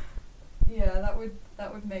 Yeah, that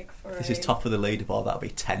would make for This is top of the leaderboard. That'll be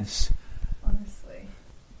tense. honestly.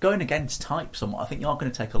 Going against type somewhat, I think you're going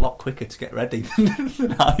to take a lot quicker to get ready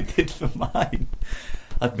than I did for mine.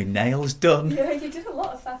 I've my nails done. Yeah, you did a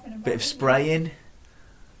lot of faffing about. Bit of didn't you? spraying.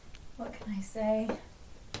 What can I say?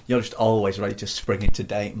 You're just always ready to spring into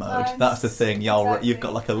date mode. That's the thing. You've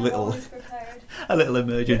got like a I'm little always prepared. With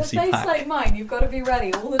emergency a face pack. like mine, you've got to be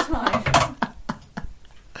ready all the time.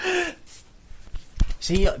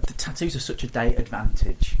 See, the tattoos are such a date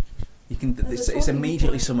advantage. You can. There's a It's talking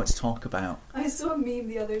immediately point. something to talk about. I saw a meme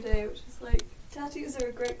the other day, which is like, tattoos are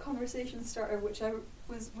a great conversation starter, which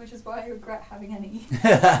is why I regret having any.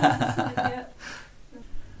 Yeah.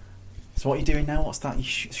 So what are you doing now? What's that? You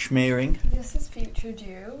smearing? This is Future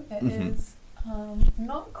Dew. It Mhm. is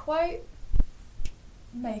not quite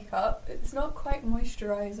makeup. It's not quite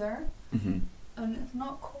moisturizer, Mm-hmm. and it's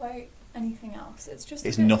not quite anything else. It's just.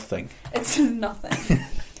 It's a bit- nothing. It's nothing.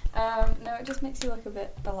 No, it just makes you look a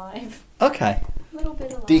bit alive. Okay. A little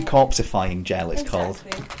bit alive. Decorpsifying gel, it's called.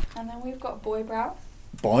 Exactly. And then we've got Boy Brow.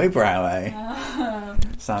 Boy brow, eh? Um,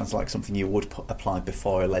 Sounds like something you would apply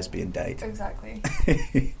before a lesbian date. exactly.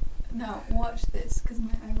 Now, watch this, because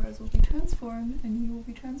my eyebrows will be transformed and you will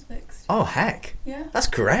be transfixed. Oh, heck. Yeah. That's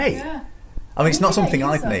great. Yeah. I mean, it's Maybe not something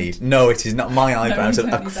I use I'd them. need. No, it is not. My eyebrows you are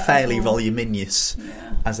don't need that fairly at all. voluminous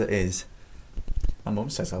Yeah. as it is. My mum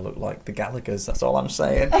says I look like the Gallaghers, that's all I'm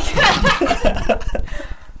saying. Oh,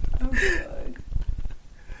 God.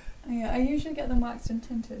 Yeah, I usually get them waxed and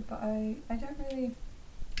tinted, but I don't really...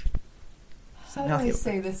 How do No, I I think-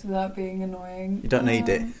 say this without being annoying? You don't need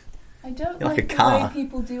it. I don't You're like like a the car. way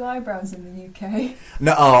people do eyebrows in the UK.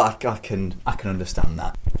 No, I can understand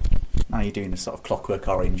that. Now you're doing a sort of clockwork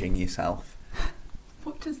oranging yourself.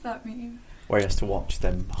 What does that mean? where he has to watch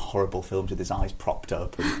them horrible films with his eyes propped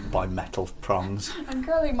open by metal prongs. I'm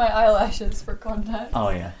curling my eyelashes for context. Oh,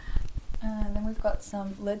 yeah. And then we've got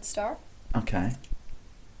some lid star. Okay.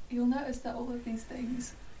 You'll notice that all of these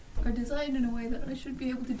things are designed in a way that I should be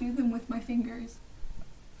able to do them with my fingers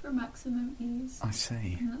for maximum ease. I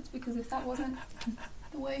see. And that's because if that wasn't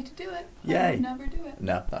the way to do it, Yay. I would never do it.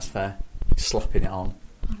 No, that's fair. Slapping it on.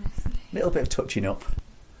 Honestly. Little bit of touching up.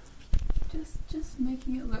 Just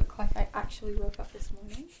making it look like I actually woke up this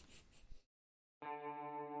morning.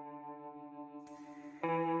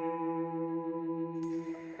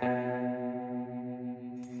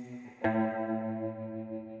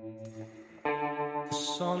 The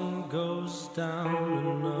sun goes down,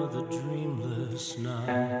 another dreamless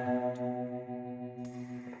night.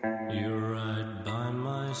 You're right by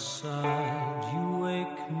my side, you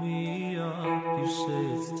wake me up, you say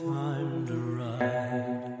it's time to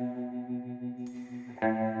ride.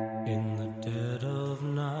 In the dead of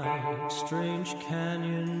night, strange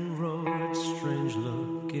canyon road, strange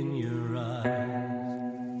look in your eyes.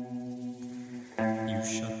 You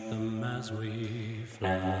shut them as we fly.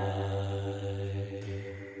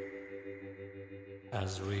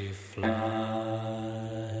 As we fly,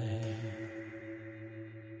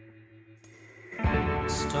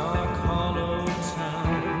 Stark Hollow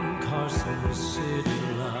Town, Carson City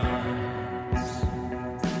lights.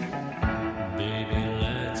 Baby,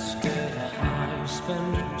 let's get high,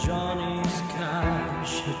 spend Johnny's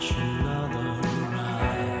cash, hitch another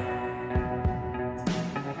ride.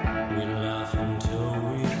 We laugh until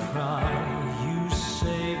we cry. You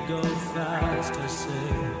say go fast, I say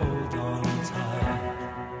hold on tight.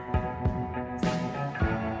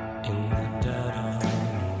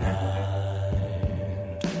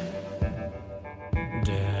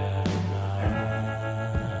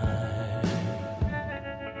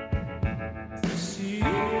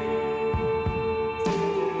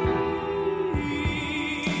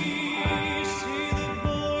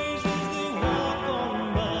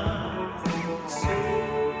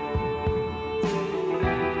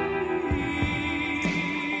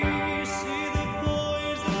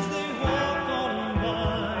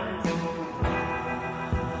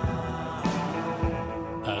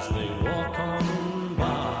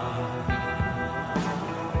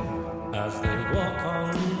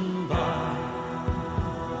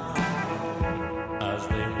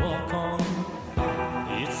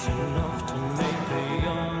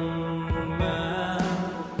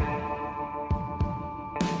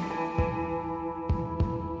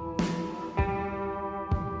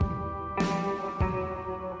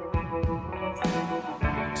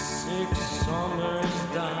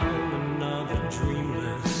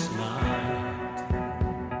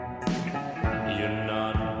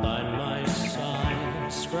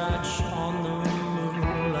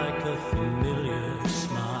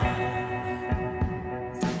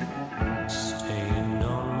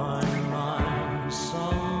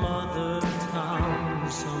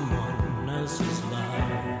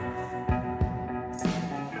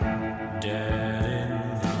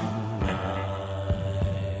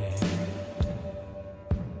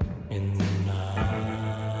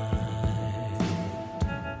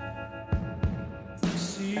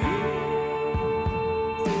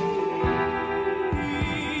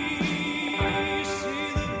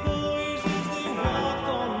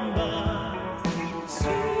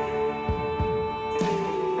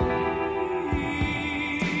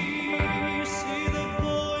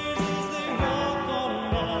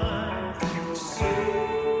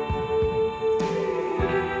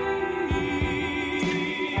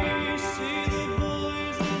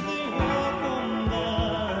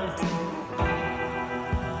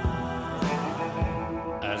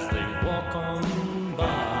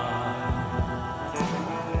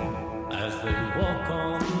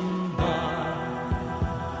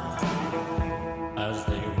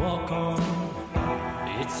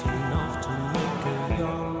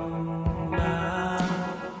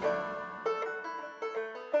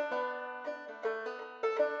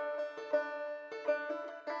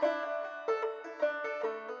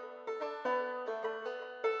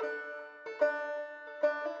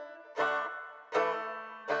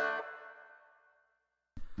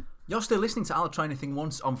 You're still listening to I'll Try Anything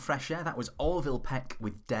Once on Fresh Air. That was Orville Peck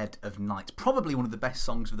with Dead of Night. Probably one of the best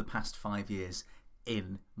songs of the past 5 years,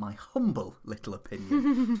 in my humble little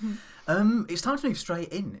opinion. It's time to move straight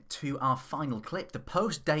in to our final clip, the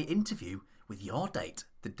post-date interview with your date,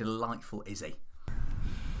 the delightful Izzy.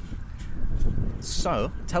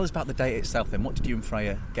 So, tell us about the date itself then. What did you and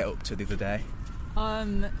Freya get up to the other day?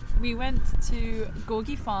 We went to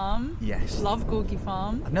Gorgie Farm. Yes. Love Gorgie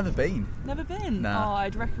Farm. I've never been. Never been? No. Oh,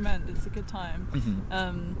 I'd recommend. It's a good time.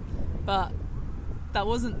 But that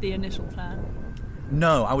wasn't the initial plan.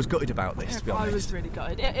 No, I was gutted about this, to be honest. I was really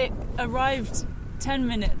gutted. It arrived 10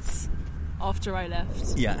 minutes after I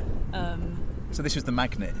left. Yeah. So this was the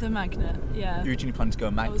Magnet. The Magnet, yeah. You originally planned to go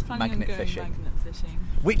I was planning magnet on going fishing. magnet fishing.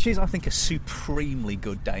 Which is, I think, a supremely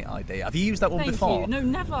good date idea. Have you used that one Thank before? you. No,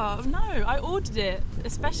 never. No, I ordered it,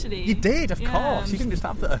 especially. You did, of course. You didn't just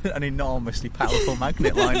have an enormously powerful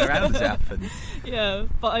magnet lying around as it happened. Yeah,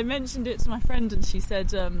 but I mentioned it to my friend and she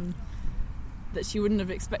said that she wouldn't have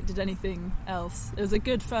expected anything else. It was a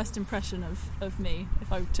good first impression of me if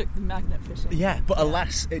I took the magnet fishing. Yeah, but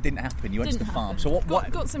alas, it didn't happen. You went to the farm. So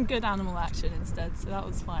what? Got some good animal action instead, so that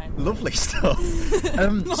was fine. Lovely stuff.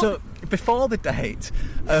 So before the date,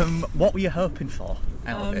 what were you hoping for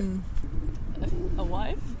out of it? A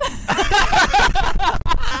wife?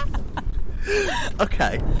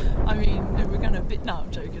 Okay. I mean, if we're going to... No,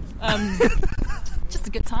 I'm joking. Just a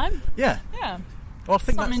good time. Yeah. Yeah. Well, I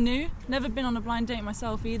think something new. Never been on a blind date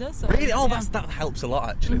myself either. So really? Oh, yeah. that helps a lot,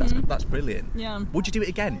 actually. That's brilliant. Yeah. Would you do it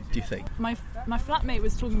again, do you think? My flatmate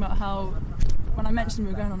was talking about how when I mentioned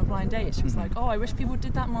we were going on a blind date, she was like, oh, I wish people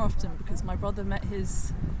did that more often because my brother met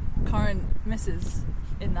his current missus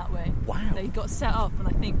in that way. Wow. They got set up, and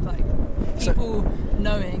I think like people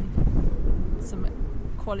knowing some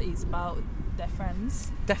qualities about their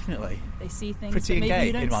friends. Definitely. They see things Pretty that maybe gay,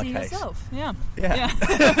 you don't in my see case. yourself. Yeah.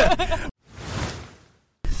 Yeah.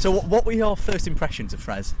 So what were your first impressions of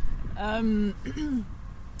Frez?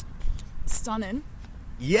 Stunning.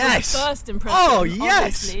 Yes. First impression. Oh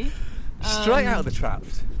yes. Obviously. Straight out of the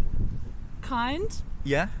traps. Kind.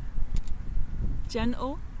 Yeah.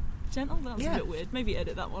 Gentle. That was a bit weird. Maybe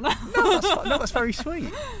edit that one out. No, that's very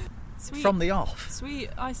sweet. Sweet. From the off. Sweet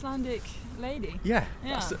Icelandic lady. Yeah.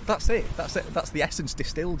 Yeah. That's it. That's the essence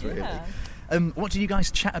distilled, really. Yeah. What did you guys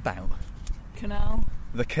chat about? Canal.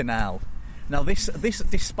 The canal. Now, this,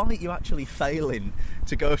 despite you actually failing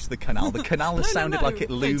to go to the canal has sounded like it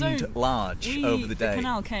loomed large over the day. The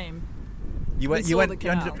canal came. You ended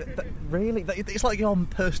up really. It's like your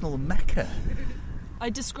personal mecca. I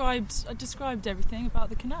described everything about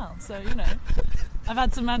the canal, so you know, I've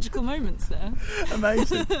had some magical moments there.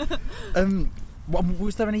 Amazing.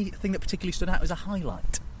 Was there anything that particularly stood out as a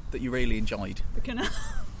highlight that you really enjoyed? The canal.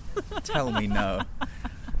 Tell me no.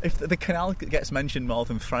 If the canal gets mentioned more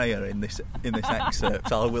than Freya in this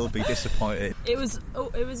excerpt, I will be disappointed. It was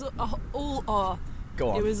all. Go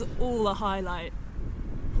on. It was all a highlight.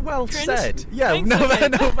 Well Cringe? said. Yeah, no,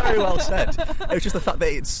 very well said. It was just the fact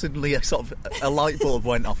that it suddenly a light bulb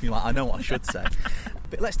went off and you're like, I know what I should say.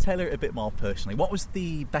 But let's tailor it a bit more personally. What was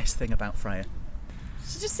the best thing about Freya?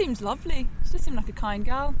 She just seems lovely. She just seemed like a kind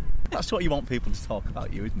gal. That's what you want people to talk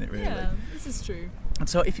about you, isn't it, really? Yeah, this is true. And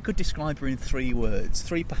so if you could describe her in 3 words,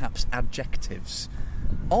 3 perhaps adjectives,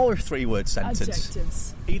 or a 3-word sentence.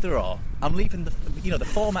 Adjectives. Either or. I'm leaving the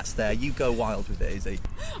format's there, you go wild with it, Izzy.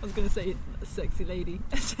 I was going to say a sexy lady.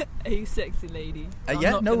 A sexy lady. I'm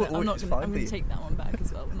going to take that one back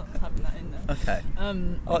as well. We're not having that in there. Okay.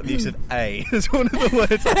 I like the use of A as one of the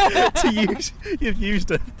words to use. You've used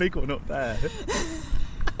a big one up there.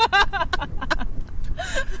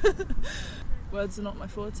 Words are not my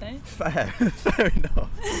forte. Fair enough.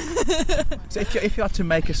 So if you had to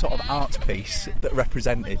make a sort of art piece that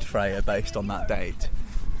represented Freya based on that date,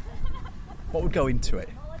 what would go into it?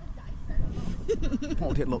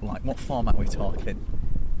 What would it look like? What format are we talking?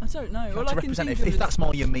 I don't know. All I can think if that's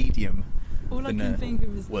more your medium. All I can think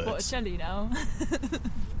of is words. Botticelli now.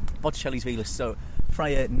 Botticelli's Venus. So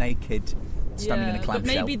Freya naked, standing in a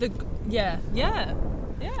clamshell. Maybe yeah.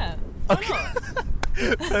 Okay.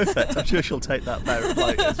 Perfect. I'm sure she'll take that better.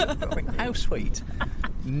 I think how sweet.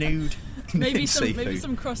 Nude. Maybe seafood.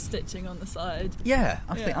 some cross stitching on the side. Yeah,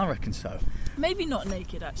 I reckon so. Maybe not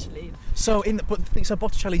naked actually. So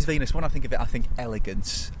Botticelli's Venus. When I think of it, I think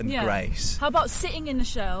elegance and grace. How about sitting in the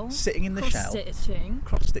shell? Sitting in the shell.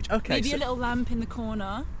 Cross stitch. Okay. Maybe a little lamp in the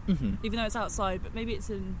corner, even though it's outside. But maybe it's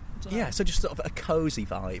in. So just sort of a cosy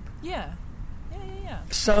vibe. Yeah.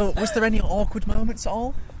 So was there any awkward moments at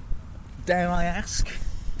all? Dare I ask?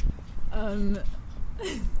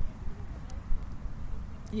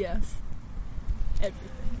 Yes.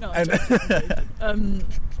 Everything. No, I'm joking.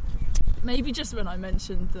 Maybe just when I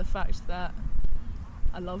mentioned the fact that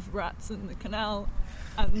I love rats in the canal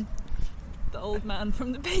and the old man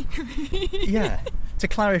from the bakery. Yeah. To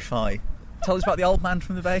clarify, tell us about the old man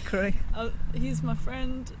from the bakery. He's my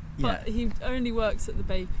friend, but he only works at the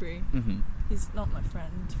bakery. Mm-hmm. He's not my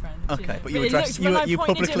friend. Okay, you know. but you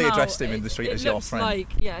publicly addressed him in the street as your friend.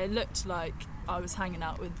 It looked like I was hanging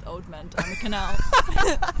out with old men down the canal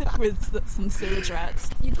with some sewage rats.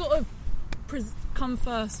 You've got to come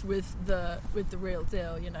first with the real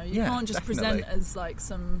deal, you know. You can't just present as like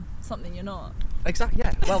something you're not. Exactly.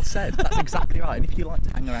 Yeah. Well said. That's exactly right. And if you like to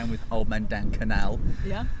hang around with old men down canal,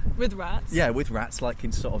 yeah, with rats. Yeah, with rats, like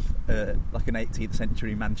in sort of like an 18th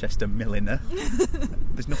century Manchester milliner.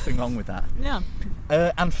 There's nothing wrong with that. Yeah.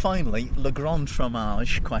 And finally, Le Grand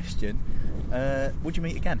Fromage question: would you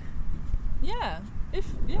meet again? Yeah. If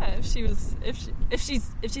she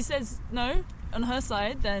says no on her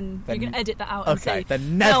side, then you can edit that out and say,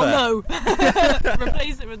 then never. No.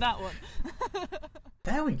 Replace it with that one.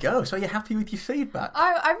 There we go. So you're happy with your feedback?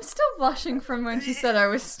 I'm still blushing from when she said I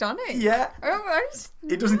was stunning. Yeah.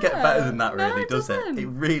 It doesn't get better than that, really, does it? doesn't. It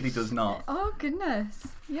really does not. Oh, goodness.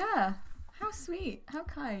 Yeah. How sweet. How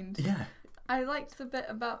kind. Yeah. I liked the bit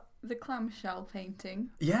about the clamshell painting.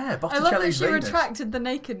 Yeah, Botticelli's I love that she Venus. retracted the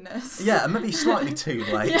nakedness. Yeah, and maybe slightly too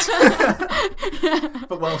late.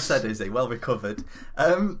 But well said, Izzy. Well recovered.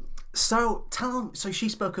 So she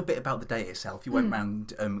spoke a bit about the date itself. You went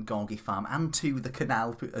round Gorgie Farm and to the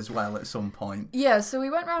canal as well at some point. Yeah, so we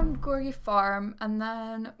went round Gorgie Farm and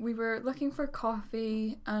then we were looking for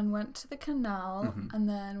coffee and went to the canal and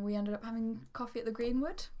then we ended up having coffee at the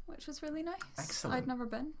Greenwood, which was really nice. Excellent. I'd never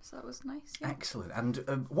been, so that was nice. Yeah. Excellent.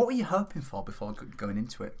 And what were you hoping for before going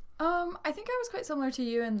into it? I think I was quite similar to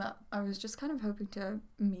you in that I was just kind of hoping to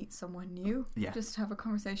meet someone new. Yeah. Just have a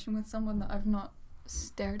conversation with someone that I've not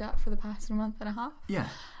stared at for the past month and a half. Yeah.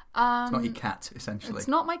 It's not your cat, essentially. It's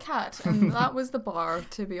not my cat, and that was the bar,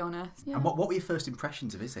 to be honest. Yeah. And what were your first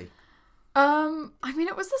impressions of Izzy? I mean,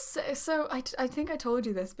 it was so I think I told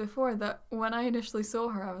you this before, that when I initially saw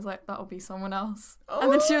her, I was like, that'll be someone else.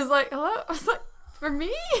 And then she was like, hello? I was like, for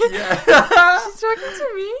me? Yeah. She's talking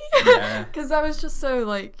to me? Yeah. Because I was just so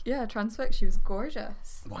like, yeah, transfixed. She was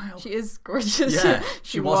gorgeous. Wow. She is gorgeous. Yeah,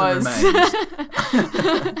 she was.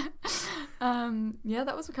 Yeah,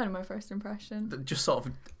 that was kind of my first impression. Just sort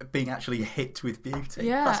of being actually hit with beauty.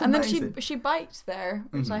 Yeah, That's and amazing. then she biked there,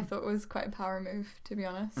 which I thought was quite a power move, to be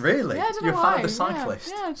honest. Really? Yeah, I don't know You're a why. fan of the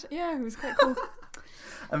cyclist? Yeah, it was quite cool.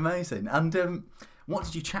 Amazing. And what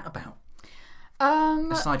did you chat about?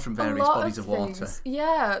 Aside from a various lot bodies of water. things.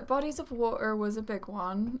 Yeah, bodies of water was a big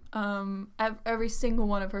one. Every single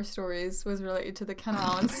one of her stories was related to the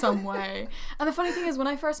canal in some way. And the funny thing is, when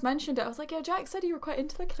I first mentioned it, I was like, yeah, Jack said you were quite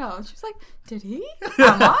into the canal. And she was like, did he?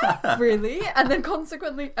 Am I? Really? And then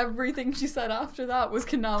consequently, everything she said after that was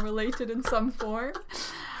canal related in some form.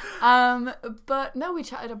 But no, we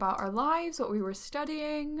chatted about our lives, what we were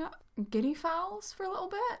studying, guinea fowls for a little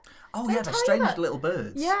bit. Oh Did I yeah, the tell you strange that? little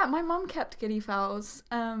birds. Yeah, my mum kept guinea fowls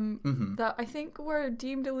that I think were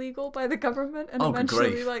deemed illegal by the government, and Oh, good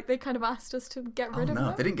eventually grief. like they kind of asked us to get rid of No,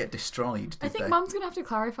 them. they didn't get destroyed, did I think they? Mum's gonna have to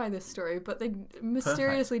clarify this story, but they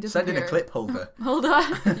mysteriously Perfect. Send in a disappeared. clip holder. Hold on,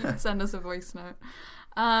 you can send us a voice note.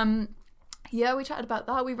 Yeah, we chatted about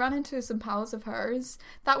that. We ran into some pals of hers.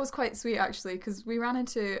 That was quite sweet actually, because we ran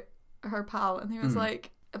into her pal and he was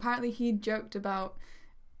like, apparently he joked about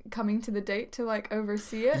coming to the date to like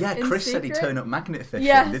oversee it. Yeah, in Chris said he'd secret. turn up magnet fishing,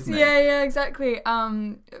 Yes, didn't he? yeah, exactly.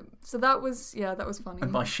 So that was funny.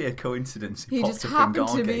 And by sheer coincidence, he popped just up happened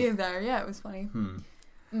in to be Gorgie. there. Yeah, it was funny.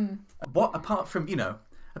 What, apart from,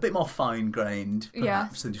 a bit more fine-grained,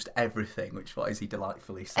 perhaps, Yes. than just everything, which what Izzy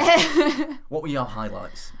delightfully said. What were your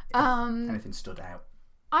highlights? If anything stood out?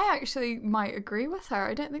 I actually might agree with her.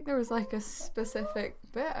 I don't think there was like a specific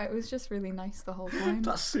bit. It was just really nice the whole time.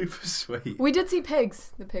 That's super sweet. We did see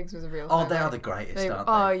pigs. The pigs was a real Oh, highlight. they are the greatest, aren't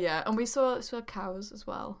they? Oh yeah, and we saw cows as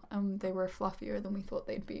well. They were fluffier than we thought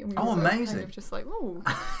they'd be. And we Oh, were both amazing. Kind of just like, oh,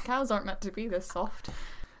 cows aren't meant to be this soft.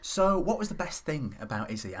 So, what was the best thing about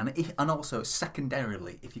Izzy? And also,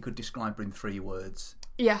 secondarily, if you could describe her in 3 words.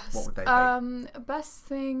 Yes. What would they be? Best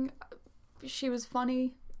thing, she was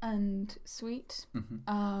funny and sweet.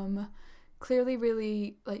 Clearly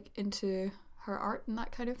really like into her art and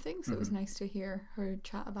that kind of thing, so it was nice to hear her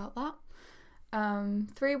chat about that.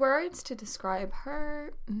 3 words to describe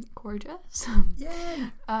her: gorgeous. Yay!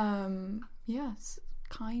 Yes,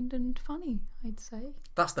 kind and funny, I'd say.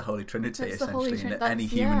 That's the Holy Trinity, That's the Holy essentially, in Trin- any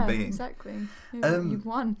that's- human yeah, being. Exactly. You've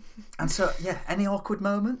won. And so, yeah, any awkward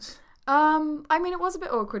moments? I mean, it was a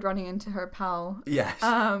bit awkward running into her pal. Yes.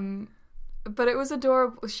 But it was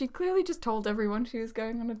adorable. She clearly just told everyone she was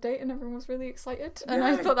going on a date, and everyone was really excited. And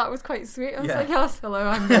I Yay. thought that was quite sweet. I was Yeah. like, yes, hello,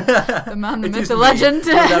 I'm the man, the It myth, is the me. legend.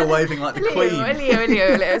 You're there waving like the Queen.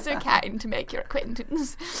 Hello. So kind to make your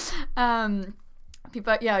acquaintance.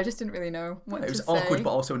 But yeah, I just didn't really know what It was to say. awkward, but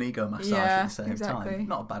also an ego massage Yeah, at the same exactly. time.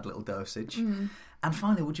 Not a bad little dosage. And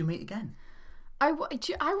finally, would you meet again? I want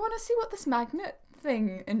to see what this magnet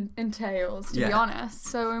thing entails, to be honest.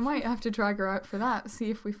 So we might have to drag her out for that, see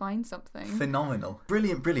if we find something. Phenomenal.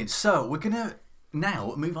 Brilliant. So we're going to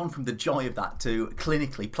now move on from the joy of that to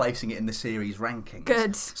clinically placing it in the series rankings.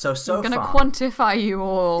 Good. So we're going to far, quantify you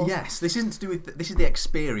all. Yes, this isn't to do with... This is the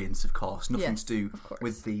experience, of course. Nothing Yes, to do of course.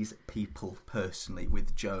 with these people personally,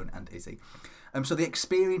 with Joan and Izzy. So the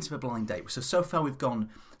experience of a blind date. So far we've gone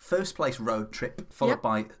first place road trip, followed Yep.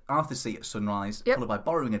 by Arthur's Seat at sunrise, Yep. followed by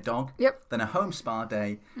borrowing a dog, Yep. then a home spa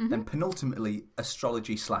day, then penultimately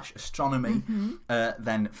astrology/astronomy,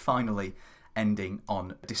 then finally ending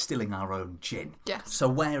on distilling our own gin. Yes. So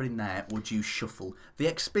where in there would you shuffle the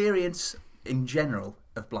experience in general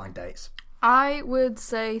of blind dates? I would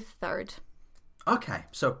say third. Okay,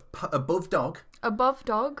 so above dog. Above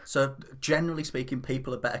dog. So generally speaking,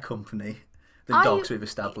 people are better company than dogs we've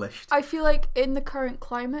established. I feel like in the current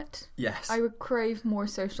climate, Yes. I would crave more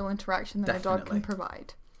social interaction than a dog Definitely. can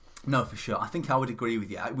provide. No, for sure. I think I would agree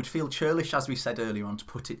with you. It would feel churlish, as we said earlier on, to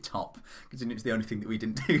put it top, because it was the only thing that we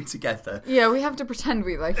didn't do together. Yeah, we have to pretend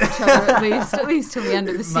we like each other at least till the end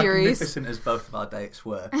of the series. Magnificent as both of our dates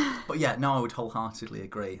were. But yeah, no, I would wholeheartedly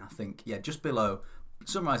agree. I think, yeah, just below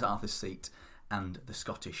Sunrise at Arthur's Seat and the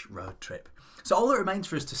Scottish road trip. So all that remains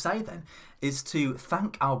for us to say then is to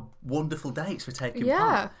thank our wonderful dates for taking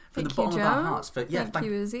part. From the Thank bottom you, of our Joe. hearts. Thank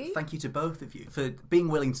you, Izzy. Thank you to both of you for being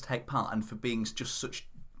willing to take part and for being just such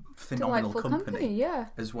phenomenal Delightful company, yeah.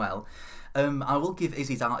 as well. I will give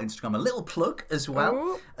Izzy's art Instagram a little plug as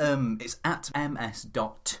well. It's at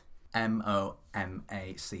ms.momac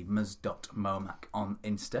on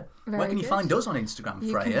Insta. Very Where can you good. find us on Instagram,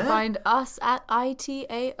 You Freya? can find us at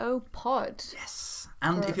ITAO Pod. Yes.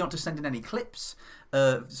 And if you want to send in any clips,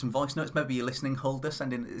 some voice notes, maybe you're listening, Hulda,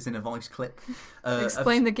 send in a voice clip.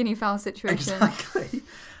 Explain the guinea fowl situation. Exactly.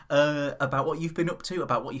 About what you've been up to,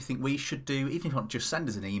 about what you think we should do. Even if you want to just send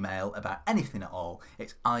us an email about anything at all,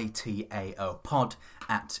 it's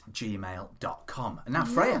itaopod@gmail.com. And now,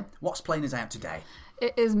 Freya, what's playing us out today?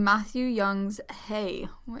 It is Matthew Young's Hey,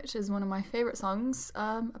 which is one of my favourite songs,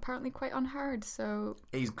 apparently quite unheard, so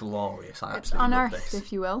He's glorious. I it's absolutely love unearthed, this.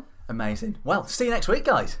 if you will. Amazing. Well, see you next week,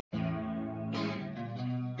 guys. Baby,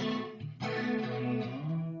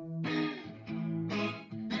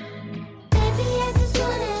 I just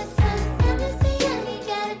wanna have fun. Promise me you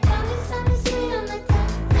gotta promise something sweet on my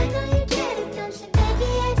tongue. I know you get it, don't you? Baby,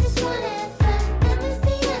 I just wanna have fun. Promise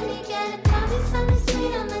me you gotta promise something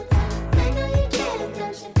sweet on my tongue. I know you get it,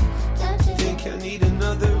 don't you? Don't you? Think I need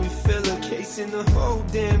another refill, a case in the whole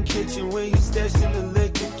damn kitchen where you stash in the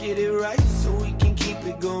liquor. Get it right so we can keep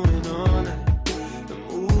it going on.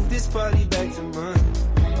 Move this party back to mine.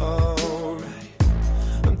 Alright.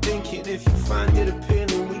 I'm thinking if you find it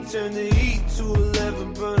appealing, we turn the heat to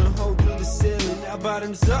 11, burn a hole through the ceiling. Now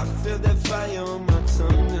bottoms up, feel that fire on my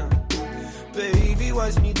tongue now. Baby,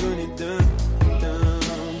 watch me burn it down.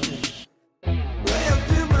 Way up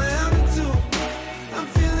in my altitude, I'm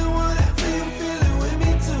feeling whatever you're feeling with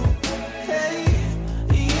me too. Hey,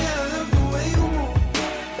 yeah, I love the way you move.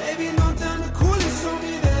 Baby, no time to cool it, show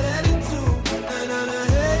me that attitude. Na,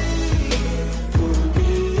 hey, pull me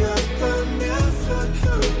up, I never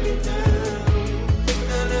cut me down.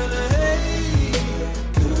 Na, hey,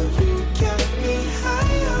 girl, you got me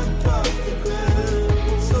high up off the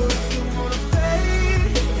ground. So if you wanna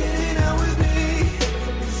fade, it ain't out with me.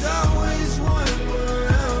 There's always one more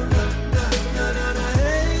round. Na,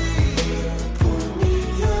 hey, pull me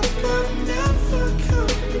up, I never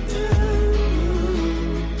cut me down.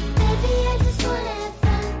 Baby, I just wanna have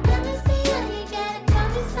fun. Promise me you gotta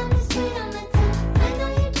promise something sweet on my tongue. I know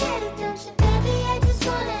you get it, don't you? Baby, I just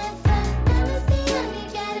wanna have fun. Promise me you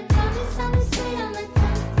gotta promise something sweet on my tongue.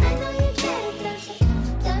 I know you get it, don't you?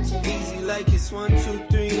 Don't you? Easy like it's 1, 2,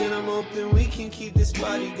 3, and I'm hoping we can keep this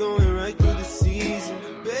party going right through the season.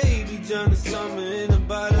 Baby, John the summer in a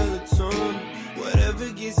bottle of tone. Whatever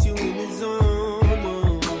gets you in the zone.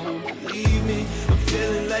 Oh, believe me, I'm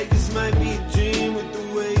feeling like this might be a dream with the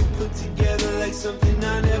way you put together like something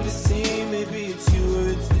I never seen. Maybe it's you or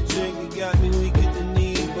it's the drink that got me weak at the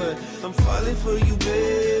knee, but I'm falling for you,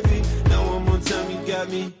 baby. Now one more time, you got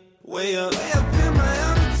me way up in my